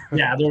everywhere.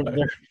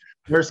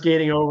 They're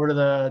skating over to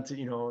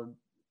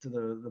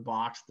the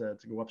box to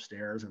go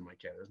upstairs. And I'm like,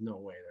 there's no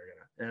way they're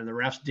gonna. And the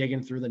ref's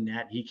digging through the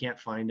net. He can't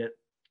find it.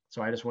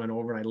 So I just went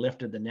over and I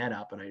lifted the net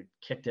up and I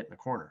kicked it in the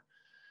corner.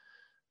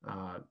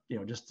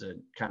 Just to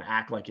kind of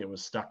act like it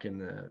was stuck in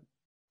the,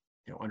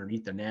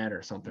 underneath the net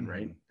or something,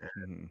 right?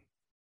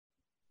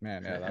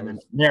 Man,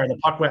 the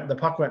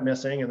puck went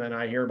missing, and then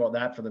I hear about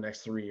that for the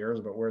next 3 years,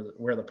 but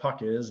where the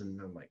puck is,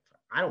 and I'm like,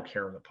 I don't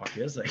care where the puck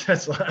is. Like,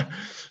 that's I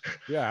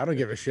don't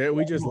give a shit.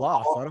 We just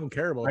lost. I don't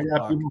care about. I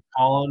got people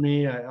calling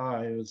me.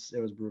 It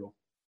was brutal.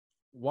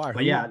 Why?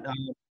 But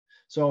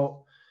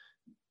so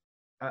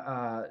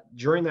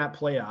during that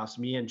playoffs,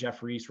 me and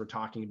Jeff Reese were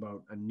talking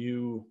about a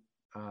new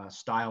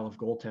style of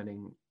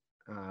goaltending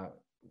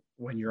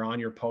when you're on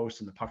your post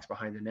and the puck's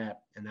behind the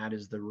net, and that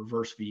is the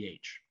reverse VH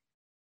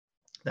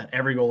that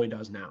every goalie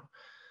does now.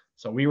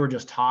 So we were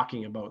just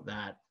talking about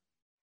that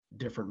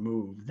different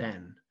move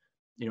then,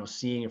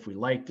 seeing if we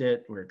liked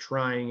it. We were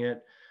trying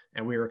it,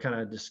 and we were kind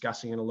of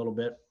discussing it a little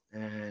bit.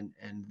 And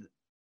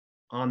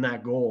on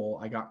that goal,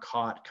 I got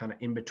caught kind of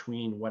in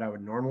between what I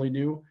would normally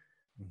do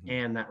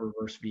and that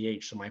reverse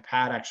VH. So my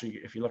pad actually,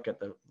 if you look at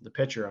the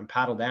picture, I'm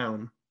paddle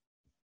down,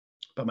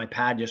 but my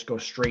pad just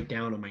goes straight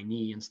down on my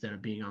knee instead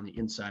of being on the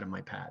inside of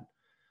my pad.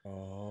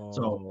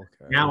 So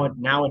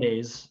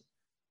nowadays,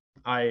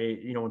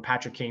 when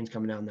Patrick Kane's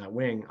coming down that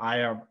wing,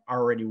 I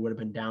already would have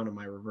been down on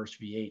my reverse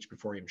VH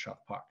before he even shot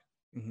the puck.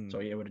 So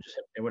it would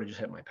have just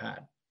hit my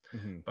pad.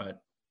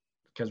 But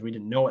because we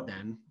didn't know it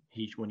then,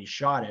 when he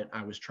shot it,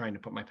 I was trying to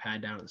put my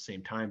pad down at the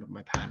same time, but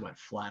my pad went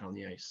flat on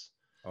the ice.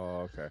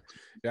 Oh, okay.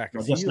 Yeah,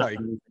 because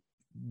he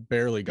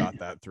barely got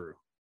that through.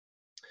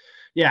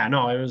 Yeah,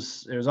 no, it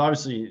was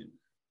obviously,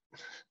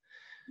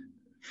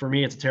 for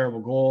me, it's a terrible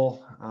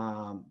goal,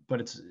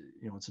 but it's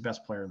the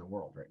best player in the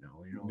world right now.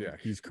 Yeah,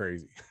 he's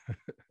crazy.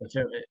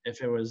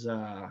 If it was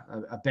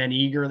a Ben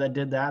Eager that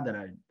did that,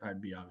 then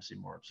I'd be obviously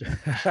more upset.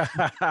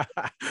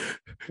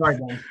 Sorry,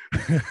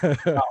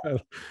 Ben.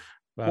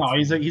 No,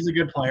 he's a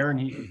good player, and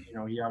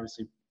he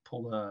obviously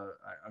pulled a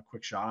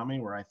quick shot on me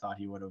where I thought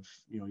he would have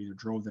either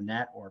drove the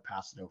net or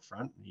passed it out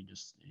front. And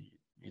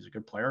he's a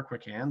good player,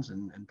 quick hands,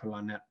 and put it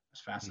on net as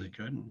fast as he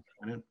could and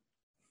went in.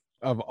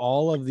 Of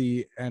all of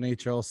the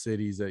NHL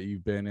cities that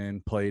you've been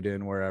in, played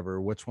in,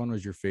 wherever, which one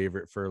was your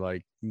favorite for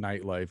like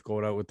nightlife,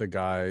 going out with the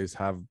guys,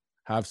 have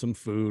some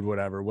food,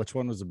 whatever? Which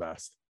one was the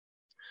best?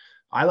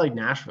 I like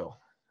Nashville,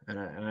 and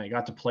I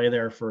got to play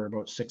there for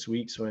about 6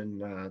 weeks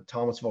when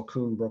Thomas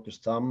Volkun broke his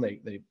thumb.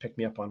 They picked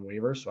me up on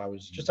waivers, so I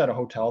was just at a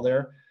hotel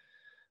there.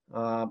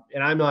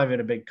 And I'm not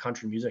even a big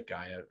country music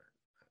guy.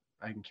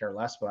 I can care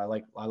less, but I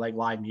like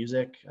live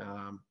music.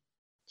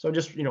 So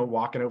just,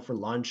 walking out for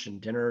lunch and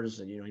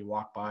dinners, and, you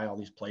walk by all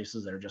these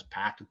places that are just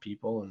packed with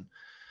people, and,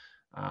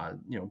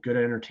 good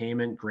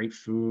entertainment, great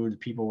food. The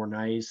people were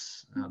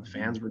nice. The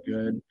fans were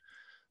good.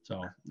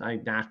 So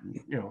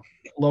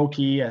low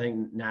key, I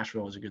think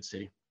Nashville is a good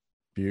city.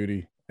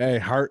 Beauty. Hey,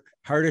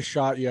 hardest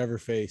shot you ever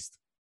faced?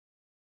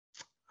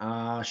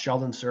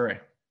 Sheldon Surrey.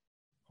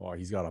 Oh,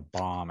 he's got a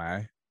bomb,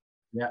 eh?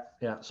 Yeah,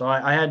 yeah. So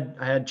I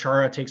had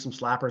Chara take some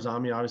slappers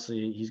on me.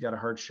 Obviously, he's got a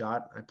hard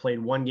shot. I played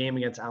one game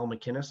against Al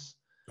McInnes.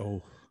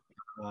 Oh,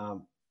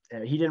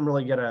 And he didn't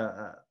really get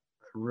a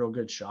real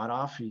good shot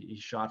off. He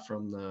shot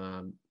from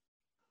the,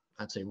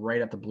 I'd say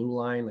right at the blue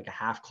line, like a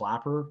half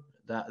clapper.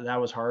 That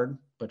was hard.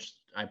 But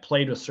I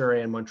played with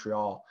Surrey in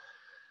Montreal,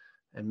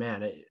 and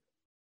man,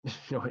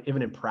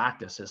 even in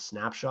practice, his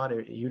snapshot,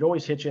 he'd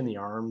always hit you in the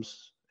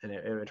arms, and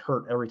it would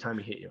hurt every time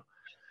he hit you.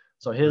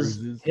 So his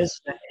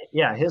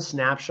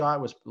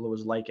snapshot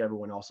was like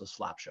everyone else's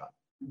slap shot.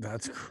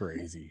 That's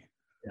crazy.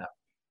 Yeah.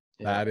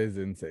 That is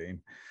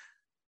insane.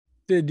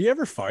 Did you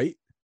ever fight?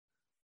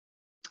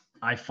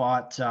 I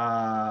fought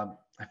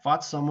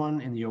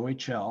someone in the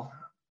OHL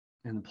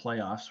in the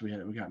playoffs. We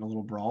got in a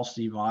little brawl.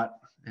 Steve Ott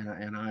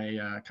and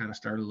I kind of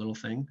started a little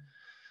thing.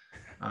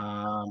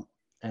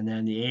 And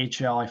then the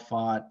AHL, I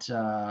fought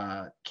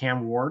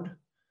Cam Ward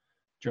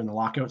during the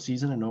lockout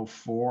season in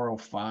 04,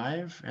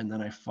 05. And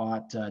then I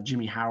fought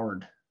Jimmy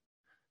Howard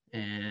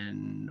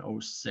in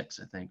 06,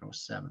 I think,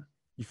 07.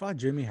 You fought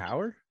Jimmy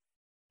Howard?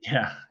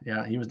 Yeah.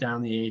 He was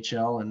down in the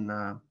AHL and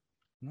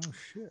no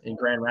shit. In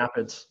Grand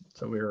Rapids.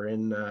 So we were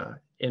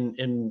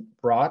in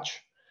Broch,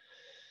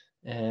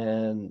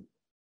 and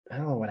I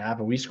don't know what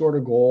happened. We scored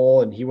a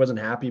goal and he wasn't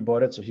happy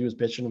about it. So he was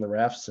bitching to the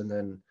refs. And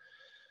then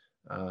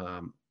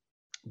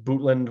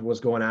Bootland was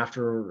going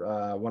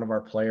after one of our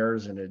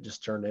players, and it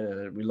just turned in,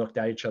 and we looked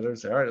at each other and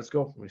said, all right, let's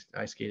go.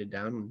 I skated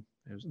down,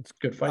 and it's a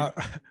good fight.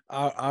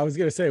 I was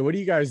going to say, what do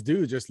you guys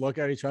do? Just look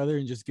at each other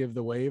and just give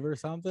the wave or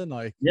something?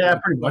 Like, yeah,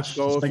 pretty much.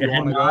 Go just like a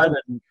head nod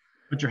and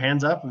put your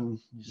hands up and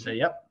you say,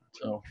 yep.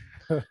 So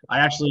I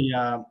actually,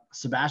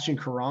 Sebastian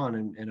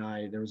Caron and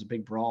I, there was a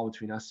big brawl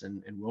between us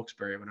and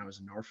Wilkes-Barre when I was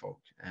in Norfolk,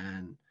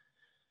 and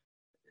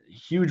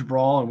huge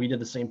brawl. And we did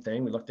the same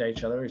thing. We looked at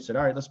each other. We said,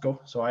 all right, let's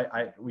go. So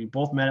we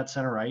both met at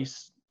center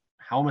ice,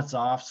 helmets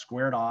off,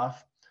 squared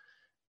off.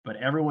 But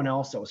everyone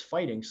else that was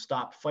fighting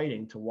stopped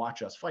fighting to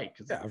watch us fight.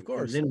 Because of course,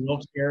 it was in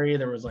Wilkes-Barre.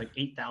 There was like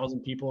 8,000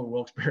 people in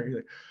Wilkes-Barre,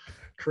 like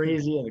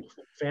crazy, and the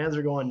fans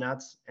are going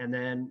nuts. And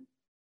then,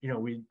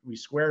 we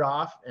squared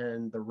off,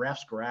 and the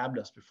refs grabbed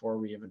us before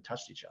we even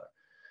touched each other.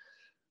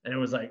 And it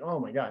was like, oh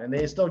my God. And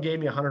they still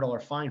gave me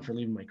 $100 fine for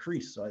leaving my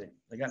crease. So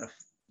I got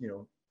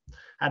to,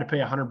 had to pay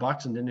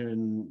 $100 and didn't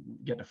even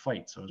get to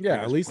fight. So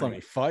at least let me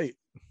fight.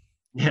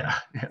 Yeah.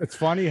 It's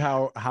funny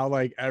how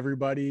like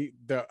everybody,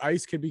 the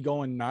ice could be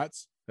going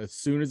nuts. As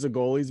soon as the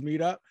goalies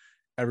meet up,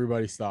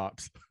 everybody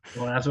stops.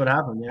 Well, that's what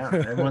happened. Yeah.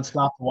 Everyone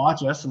stopped to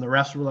watch us, and the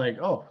refs were like,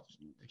 oh,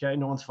 okay,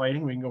 no one's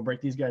fighting. We can go break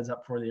these guys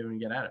up before they even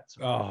get at it.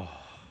 So. Oh,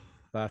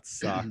 that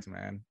sucks,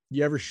 man.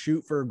 You ever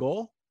shoot for a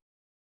goal?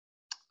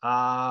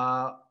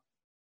 I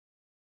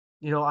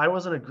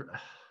wasn't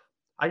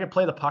I could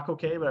play the puck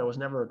okay, but I was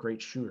never a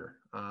great shooter.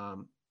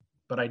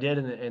 But I did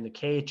in the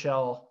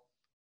KHL.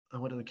 I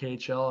went to the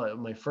KHL.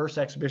 My first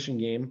exhibition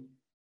game,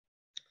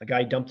 a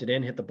guy dumped it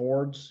in, hit the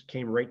boards,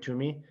 came right to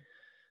me,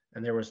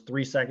 and there was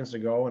 3 seconds to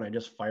go, and I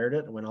just fired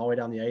it and went all the way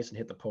down the ice and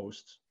hit the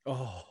post.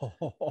 Oh,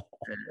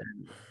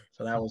 and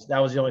so that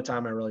was the only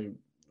time I really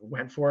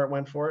went for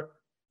it.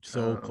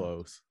 So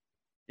close.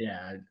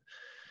 Yeah,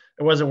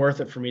 it wasn't worth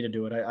it for me to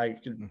do it. I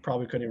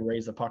probably couldn't even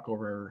raise the puck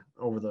over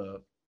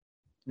the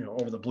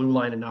blue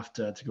line enough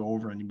to go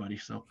over anybody.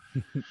 So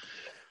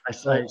I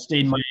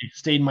stayed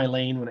in my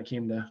lane when it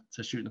came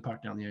to shooting the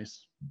puck down the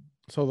ice.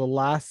 So the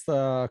last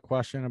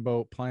question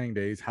about playing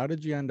days, how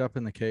did you end up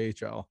in the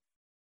KHL?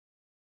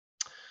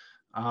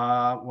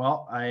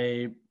 Well,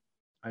 I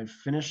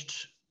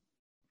finished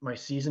my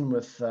season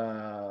with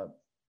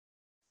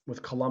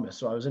Columbus.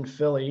 So I was in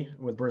Philly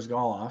with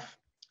Brizgalov,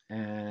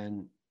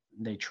 and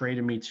they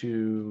traded me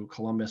to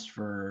Columbus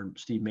for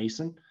Steve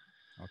Mason.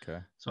 Okay.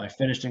 So I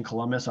finished in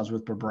Columbus. I was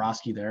with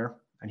Bobrovsky there,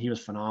 and he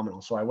was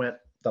phenomenal. So I went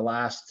the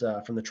last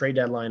from the trade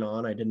deadline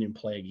on. I didn't even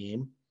play a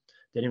game.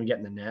 Didn't even get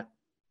in the net.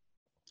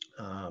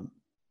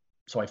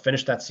 So I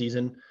finished that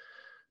season.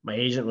 My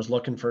agent was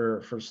looking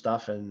for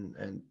stuff,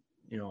 and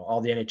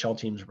all the NHL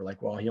teams were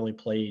like, well, he only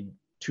played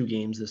 2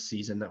 games this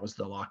season. That was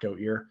the lockout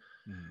year,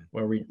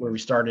 where we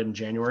started in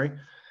January.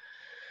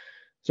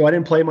 So I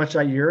didn't play much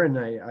that year, and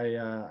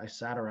I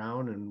sat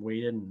around and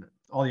waited, and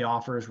all the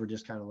offers were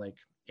just kind of like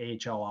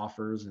AHL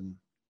offers. And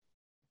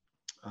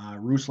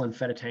Ruslan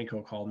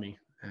Fedotenko called me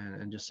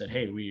and just said,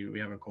 hey, we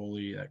have a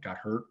goalie that got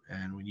hurt,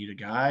 and we need a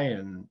guy,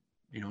 and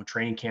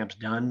training camp's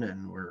done,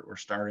 and we're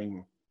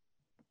starting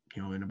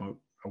in about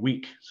a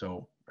week.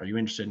 So are you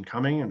interested in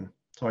coming? And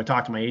so I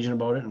talked to my agent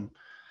about it, and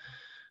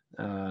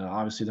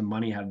obviously the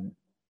money had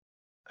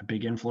a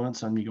big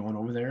influence on me going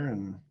over there,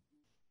 and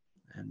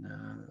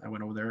I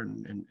went over there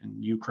in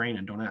Ukraine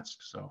and Donetsk.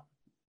 So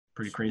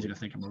pretty crazy to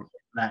think about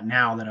that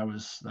now that I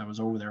was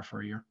over there for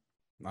a year.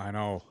 I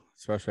know,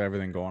 especially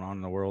everything going on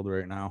in the world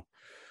right now.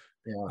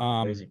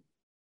 Yeah, crazy.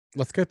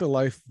 Let's get to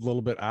life a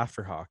little bit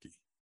after hockey.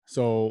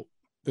 So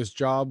this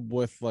job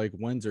with like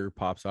Windsor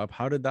pops up.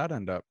 How did that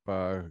end up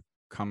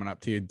coming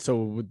up to you?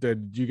 So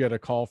did you get a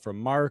call from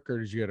Mark, or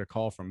did you get a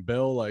call from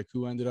Bill? Like,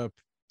 who ended up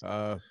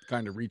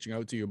kind of reaching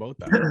out to you about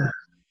that?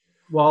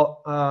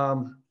 Well,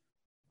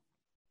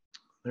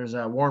 there's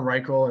Warren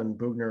Reichel and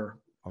Bugner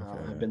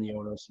Okay. have been the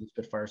owners of the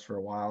Spitfires for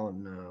a while,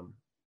 and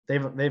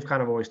they've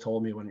kind of always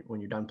told me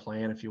when you're done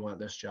playing, if you want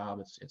this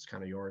job, it's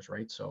kind of yours,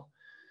 right? So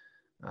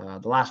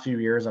the last few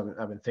years,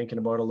 I've been thinking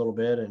about it a little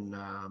bit, and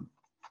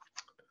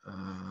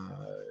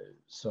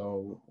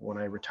so when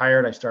I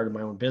retired, I started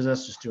my own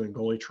business, just doing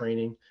goalie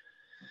training,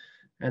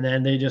 and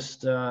then they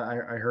just I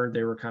heard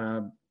they were kind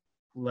of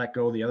let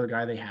go the other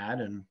guy they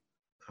had, and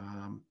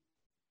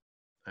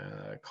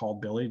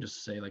called Billy just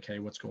to say like, hey,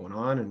 what's going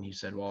on? And he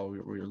said, well,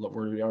 we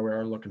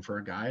are looking for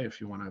a guy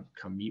if you want to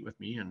come meet with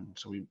me. And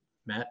so we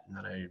met, and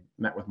then I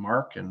met with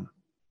Mark and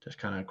just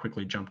kind of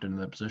quickly jumped into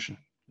the position.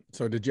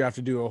 So did you have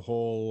to do a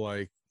whole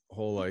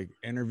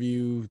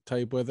interview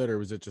type with it, or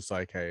was it just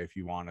like, hey, if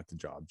you want it, the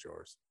job's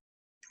yours?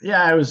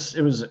 Yeah, it was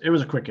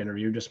a quick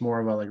interview, just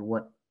more about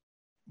like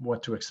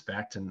what to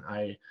expect. And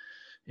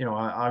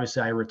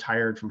obviously I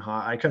retired from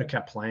I could have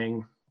kept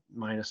playing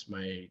minus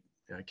I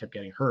kept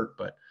getting hurt,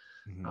 but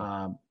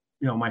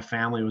my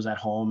family was at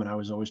home and I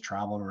was always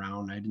traveling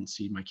around. I didn't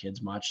see my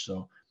kids much.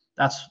 So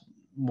that's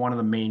one of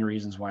the main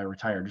reasons why I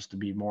retired, just to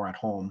be more at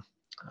home.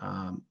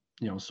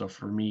 So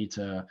for me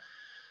to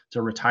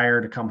retire,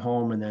 to come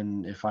home, and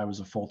then if I was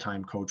a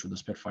full-time coach with the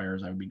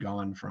Spitfires, I would be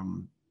gone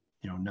from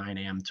 9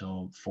 a.m.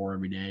 till 4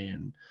 every day,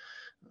 and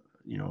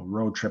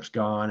road trips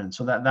gone. And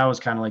so that was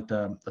kind of like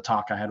the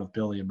talk I had with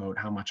Billy about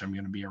how much I'm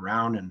going to be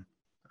around. And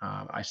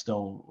I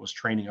still was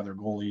training other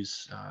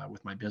goalies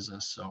with my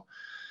business. So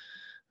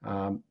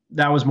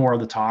that was more of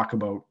the talk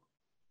about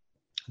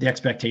the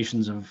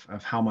expectations of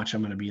how much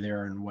I'm going to be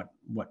there and what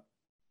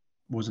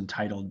was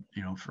entitled,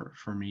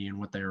 for me, and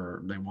what they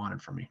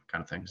wanted from me,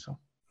 kind of thing. So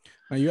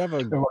now you have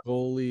a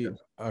goalie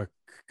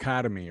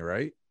academy,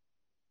 right?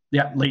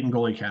 Yeah, Leighton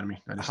Goalie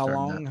Academy. How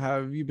long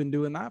have you been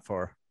doing that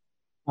for?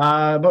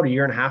 About a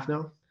year and a half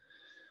now.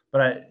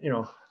 But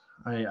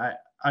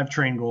I've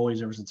trained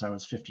goalies ever since I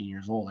was 15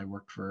 years old. I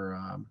worked for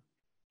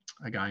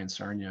a guy in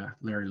Sarnia,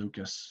 Larry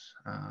Lucas,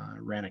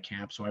 ran a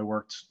camp. So I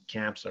worked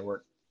camps. I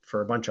worked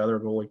for a bunch of other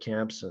goalie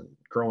camps and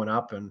growing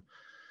up. And,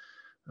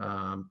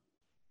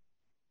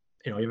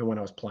 even when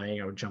I was playing,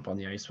 I would jump on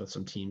the ice with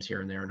some teams here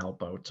and there and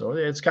help out. So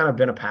it's kind of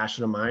been a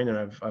passion of mine, and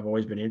I've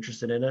always been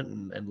interested in it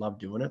and loved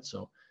doing it.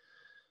 So,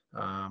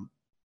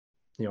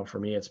 for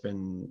me, it's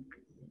been,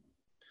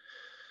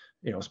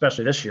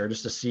 especially this year,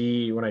 just to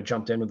see when I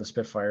jumped in with the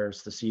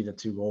Spitfires, to see the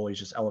two goalies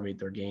just elevate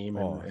their game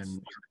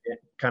and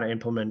kind of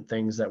implement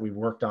things that we've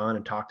worked on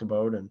and talked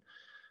about. And,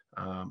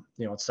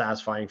 it's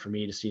satisfying for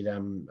me to see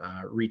them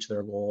reach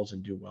their goals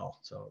and do well.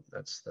 So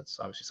that's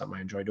obviously something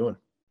I enjoy doing.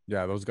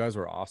 Yeah, those guys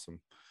were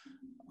awesome.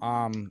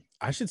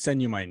 I should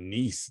send you my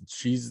niece.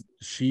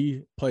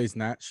 She plays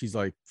net. She's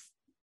like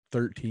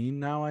 13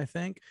 now, I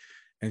think.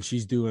 And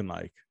she's doing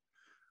like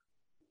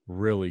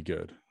really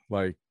good.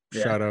 Like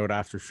shutout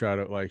after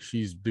shutout. Like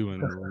she's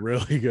doing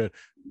really good.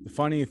 The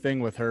funny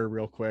thing with her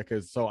real quick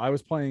is, so I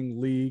was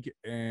playing league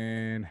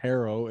in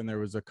Harrow, and there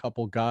was a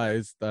couple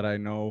guys that I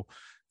know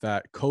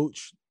that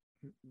coach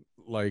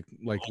like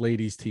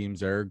ladies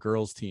teams there,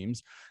 girls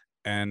teams.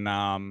 And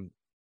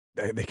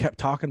they kept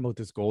talking about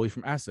this goalie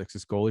from Essex.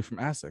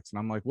 And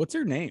I'm like, what's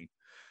her name?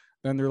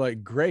 Then they're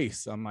like,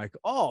 Grace. I'm like,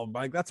 oh,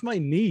 like that's my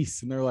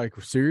niece. And they're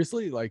like,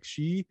 seriously? Like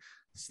she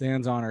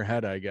stands on her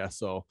head, I guess.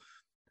 So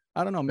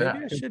I don't know. Maybe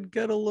I should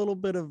get a little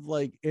bit of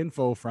like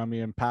info from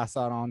you and pass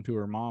that on to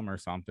her mom or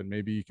something.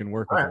 Maybe you can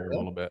work with her a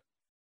little bit.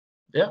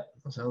 Yeah,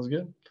 that sounds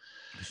good.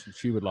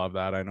 She would love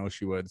that. I know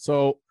she would.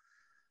 So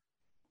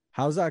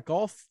how's that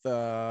golf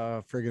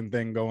friggin'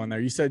 thing going there?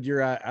 You said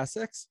you're at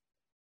Essex?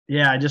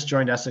 Yeah, I just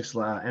joined Essex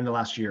end of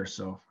last year.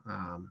 So,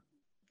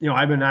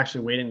 I've been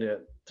actually waiting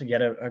to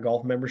get a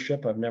golf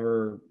membership. I've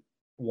never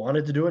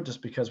wanted to do it,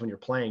 just because when you're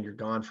playing, you're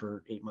gone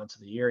for 8 months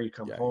of the year. You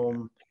come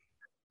home,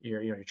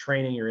 you're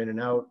training, you're in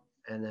and out,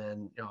 and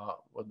then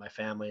with my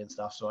family and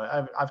stuff. So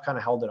I've kind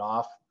of held it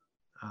off.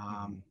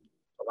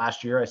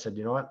 Last year I said,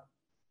 you know what,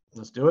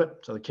 let's do it.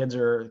 So the kids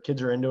are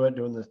into it,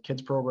 doing the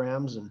kids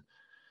programs, and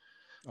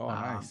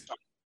nice.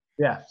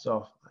 Yeah,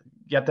 so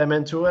get them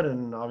into it,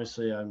 and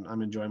obviously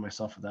I'm enjoying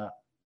myself with that.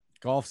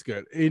 Golf's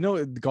good.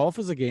 Golf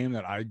is a game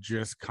that I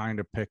just kind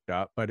of picked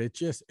up, but it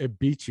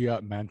beats you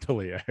up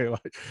mentally.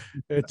 Like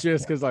it's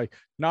just because like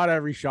not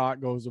every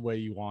shot goes the way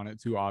you want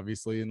it to,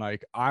 obviously. And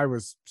like I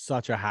was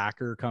such a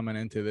hacker coming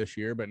into this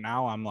year, but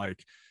now I'm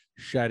like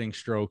shedding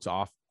strokes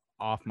off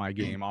my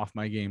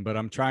game. But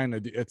I'm trying to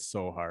do. It's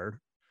so hard.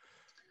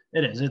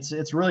 It is.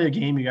 It's really a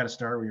game you got to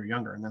start when you're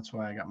younger, and that's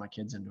why I got my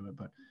kids into it.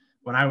 But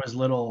when I was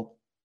little,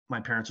 my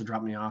parents would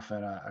drop me off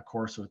at a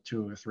course with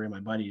 2 or 3 of my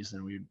buddies,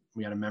 and we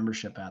had a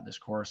membership at this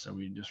course, and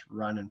we'd just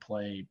run and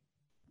play,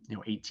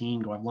 18,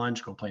 go have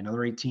lunch, go play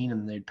another 18,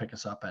 and they'd pick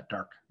us up at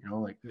dark,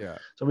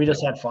 So we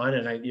just had fun,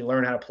 and you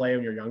learn how to play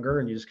when you're younger,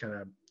 and you just kind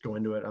of go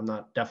into it. I'm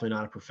definitely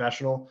not a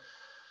professional,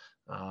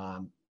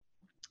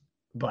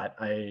 but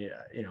I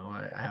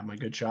have my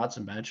good shots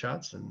and bad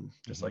shots, and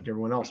just like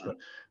everyone else. But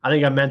I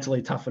think I'm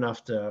mentally tough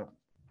enough to,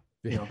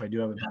 if I do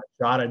have a bad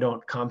shot, I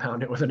don't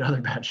compound it with another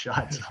bad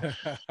shot. So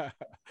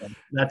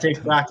that takes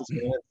practice,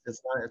 man.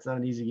 It's not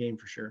an easy game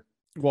for sure.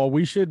 Well,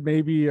 we should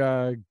maybe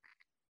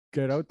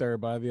get out there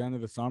by the end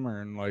of the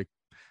summer and like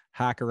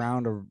hack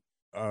around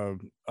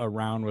a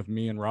round with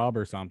me and Rob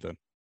or something.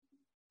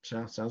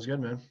 Sounds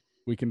good, man.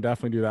 We can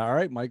definitely do that. All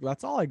right, Mike,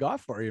 that's all I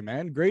got for you,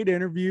 man. Great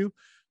interview.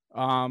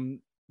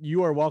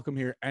 You are welcome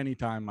here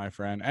anytime, my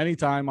friend.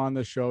 Anytime on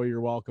the show,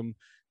 you're welcome.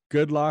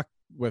 Good luck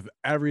with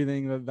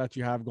everything that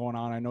you have going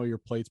on. I know your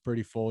plate's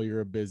pretty full.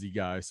 You're a busy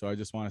guy. So I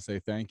just want to say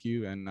thank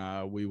you,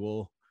 and we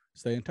will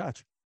stay in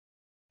touch.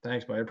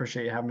 Thanks, buddy. I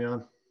appreciate you having me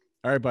on.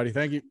 All right, buddy.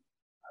 Thank you.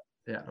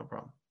 Yeah, no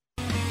problem.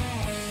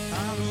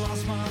 I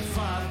lost my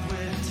fight.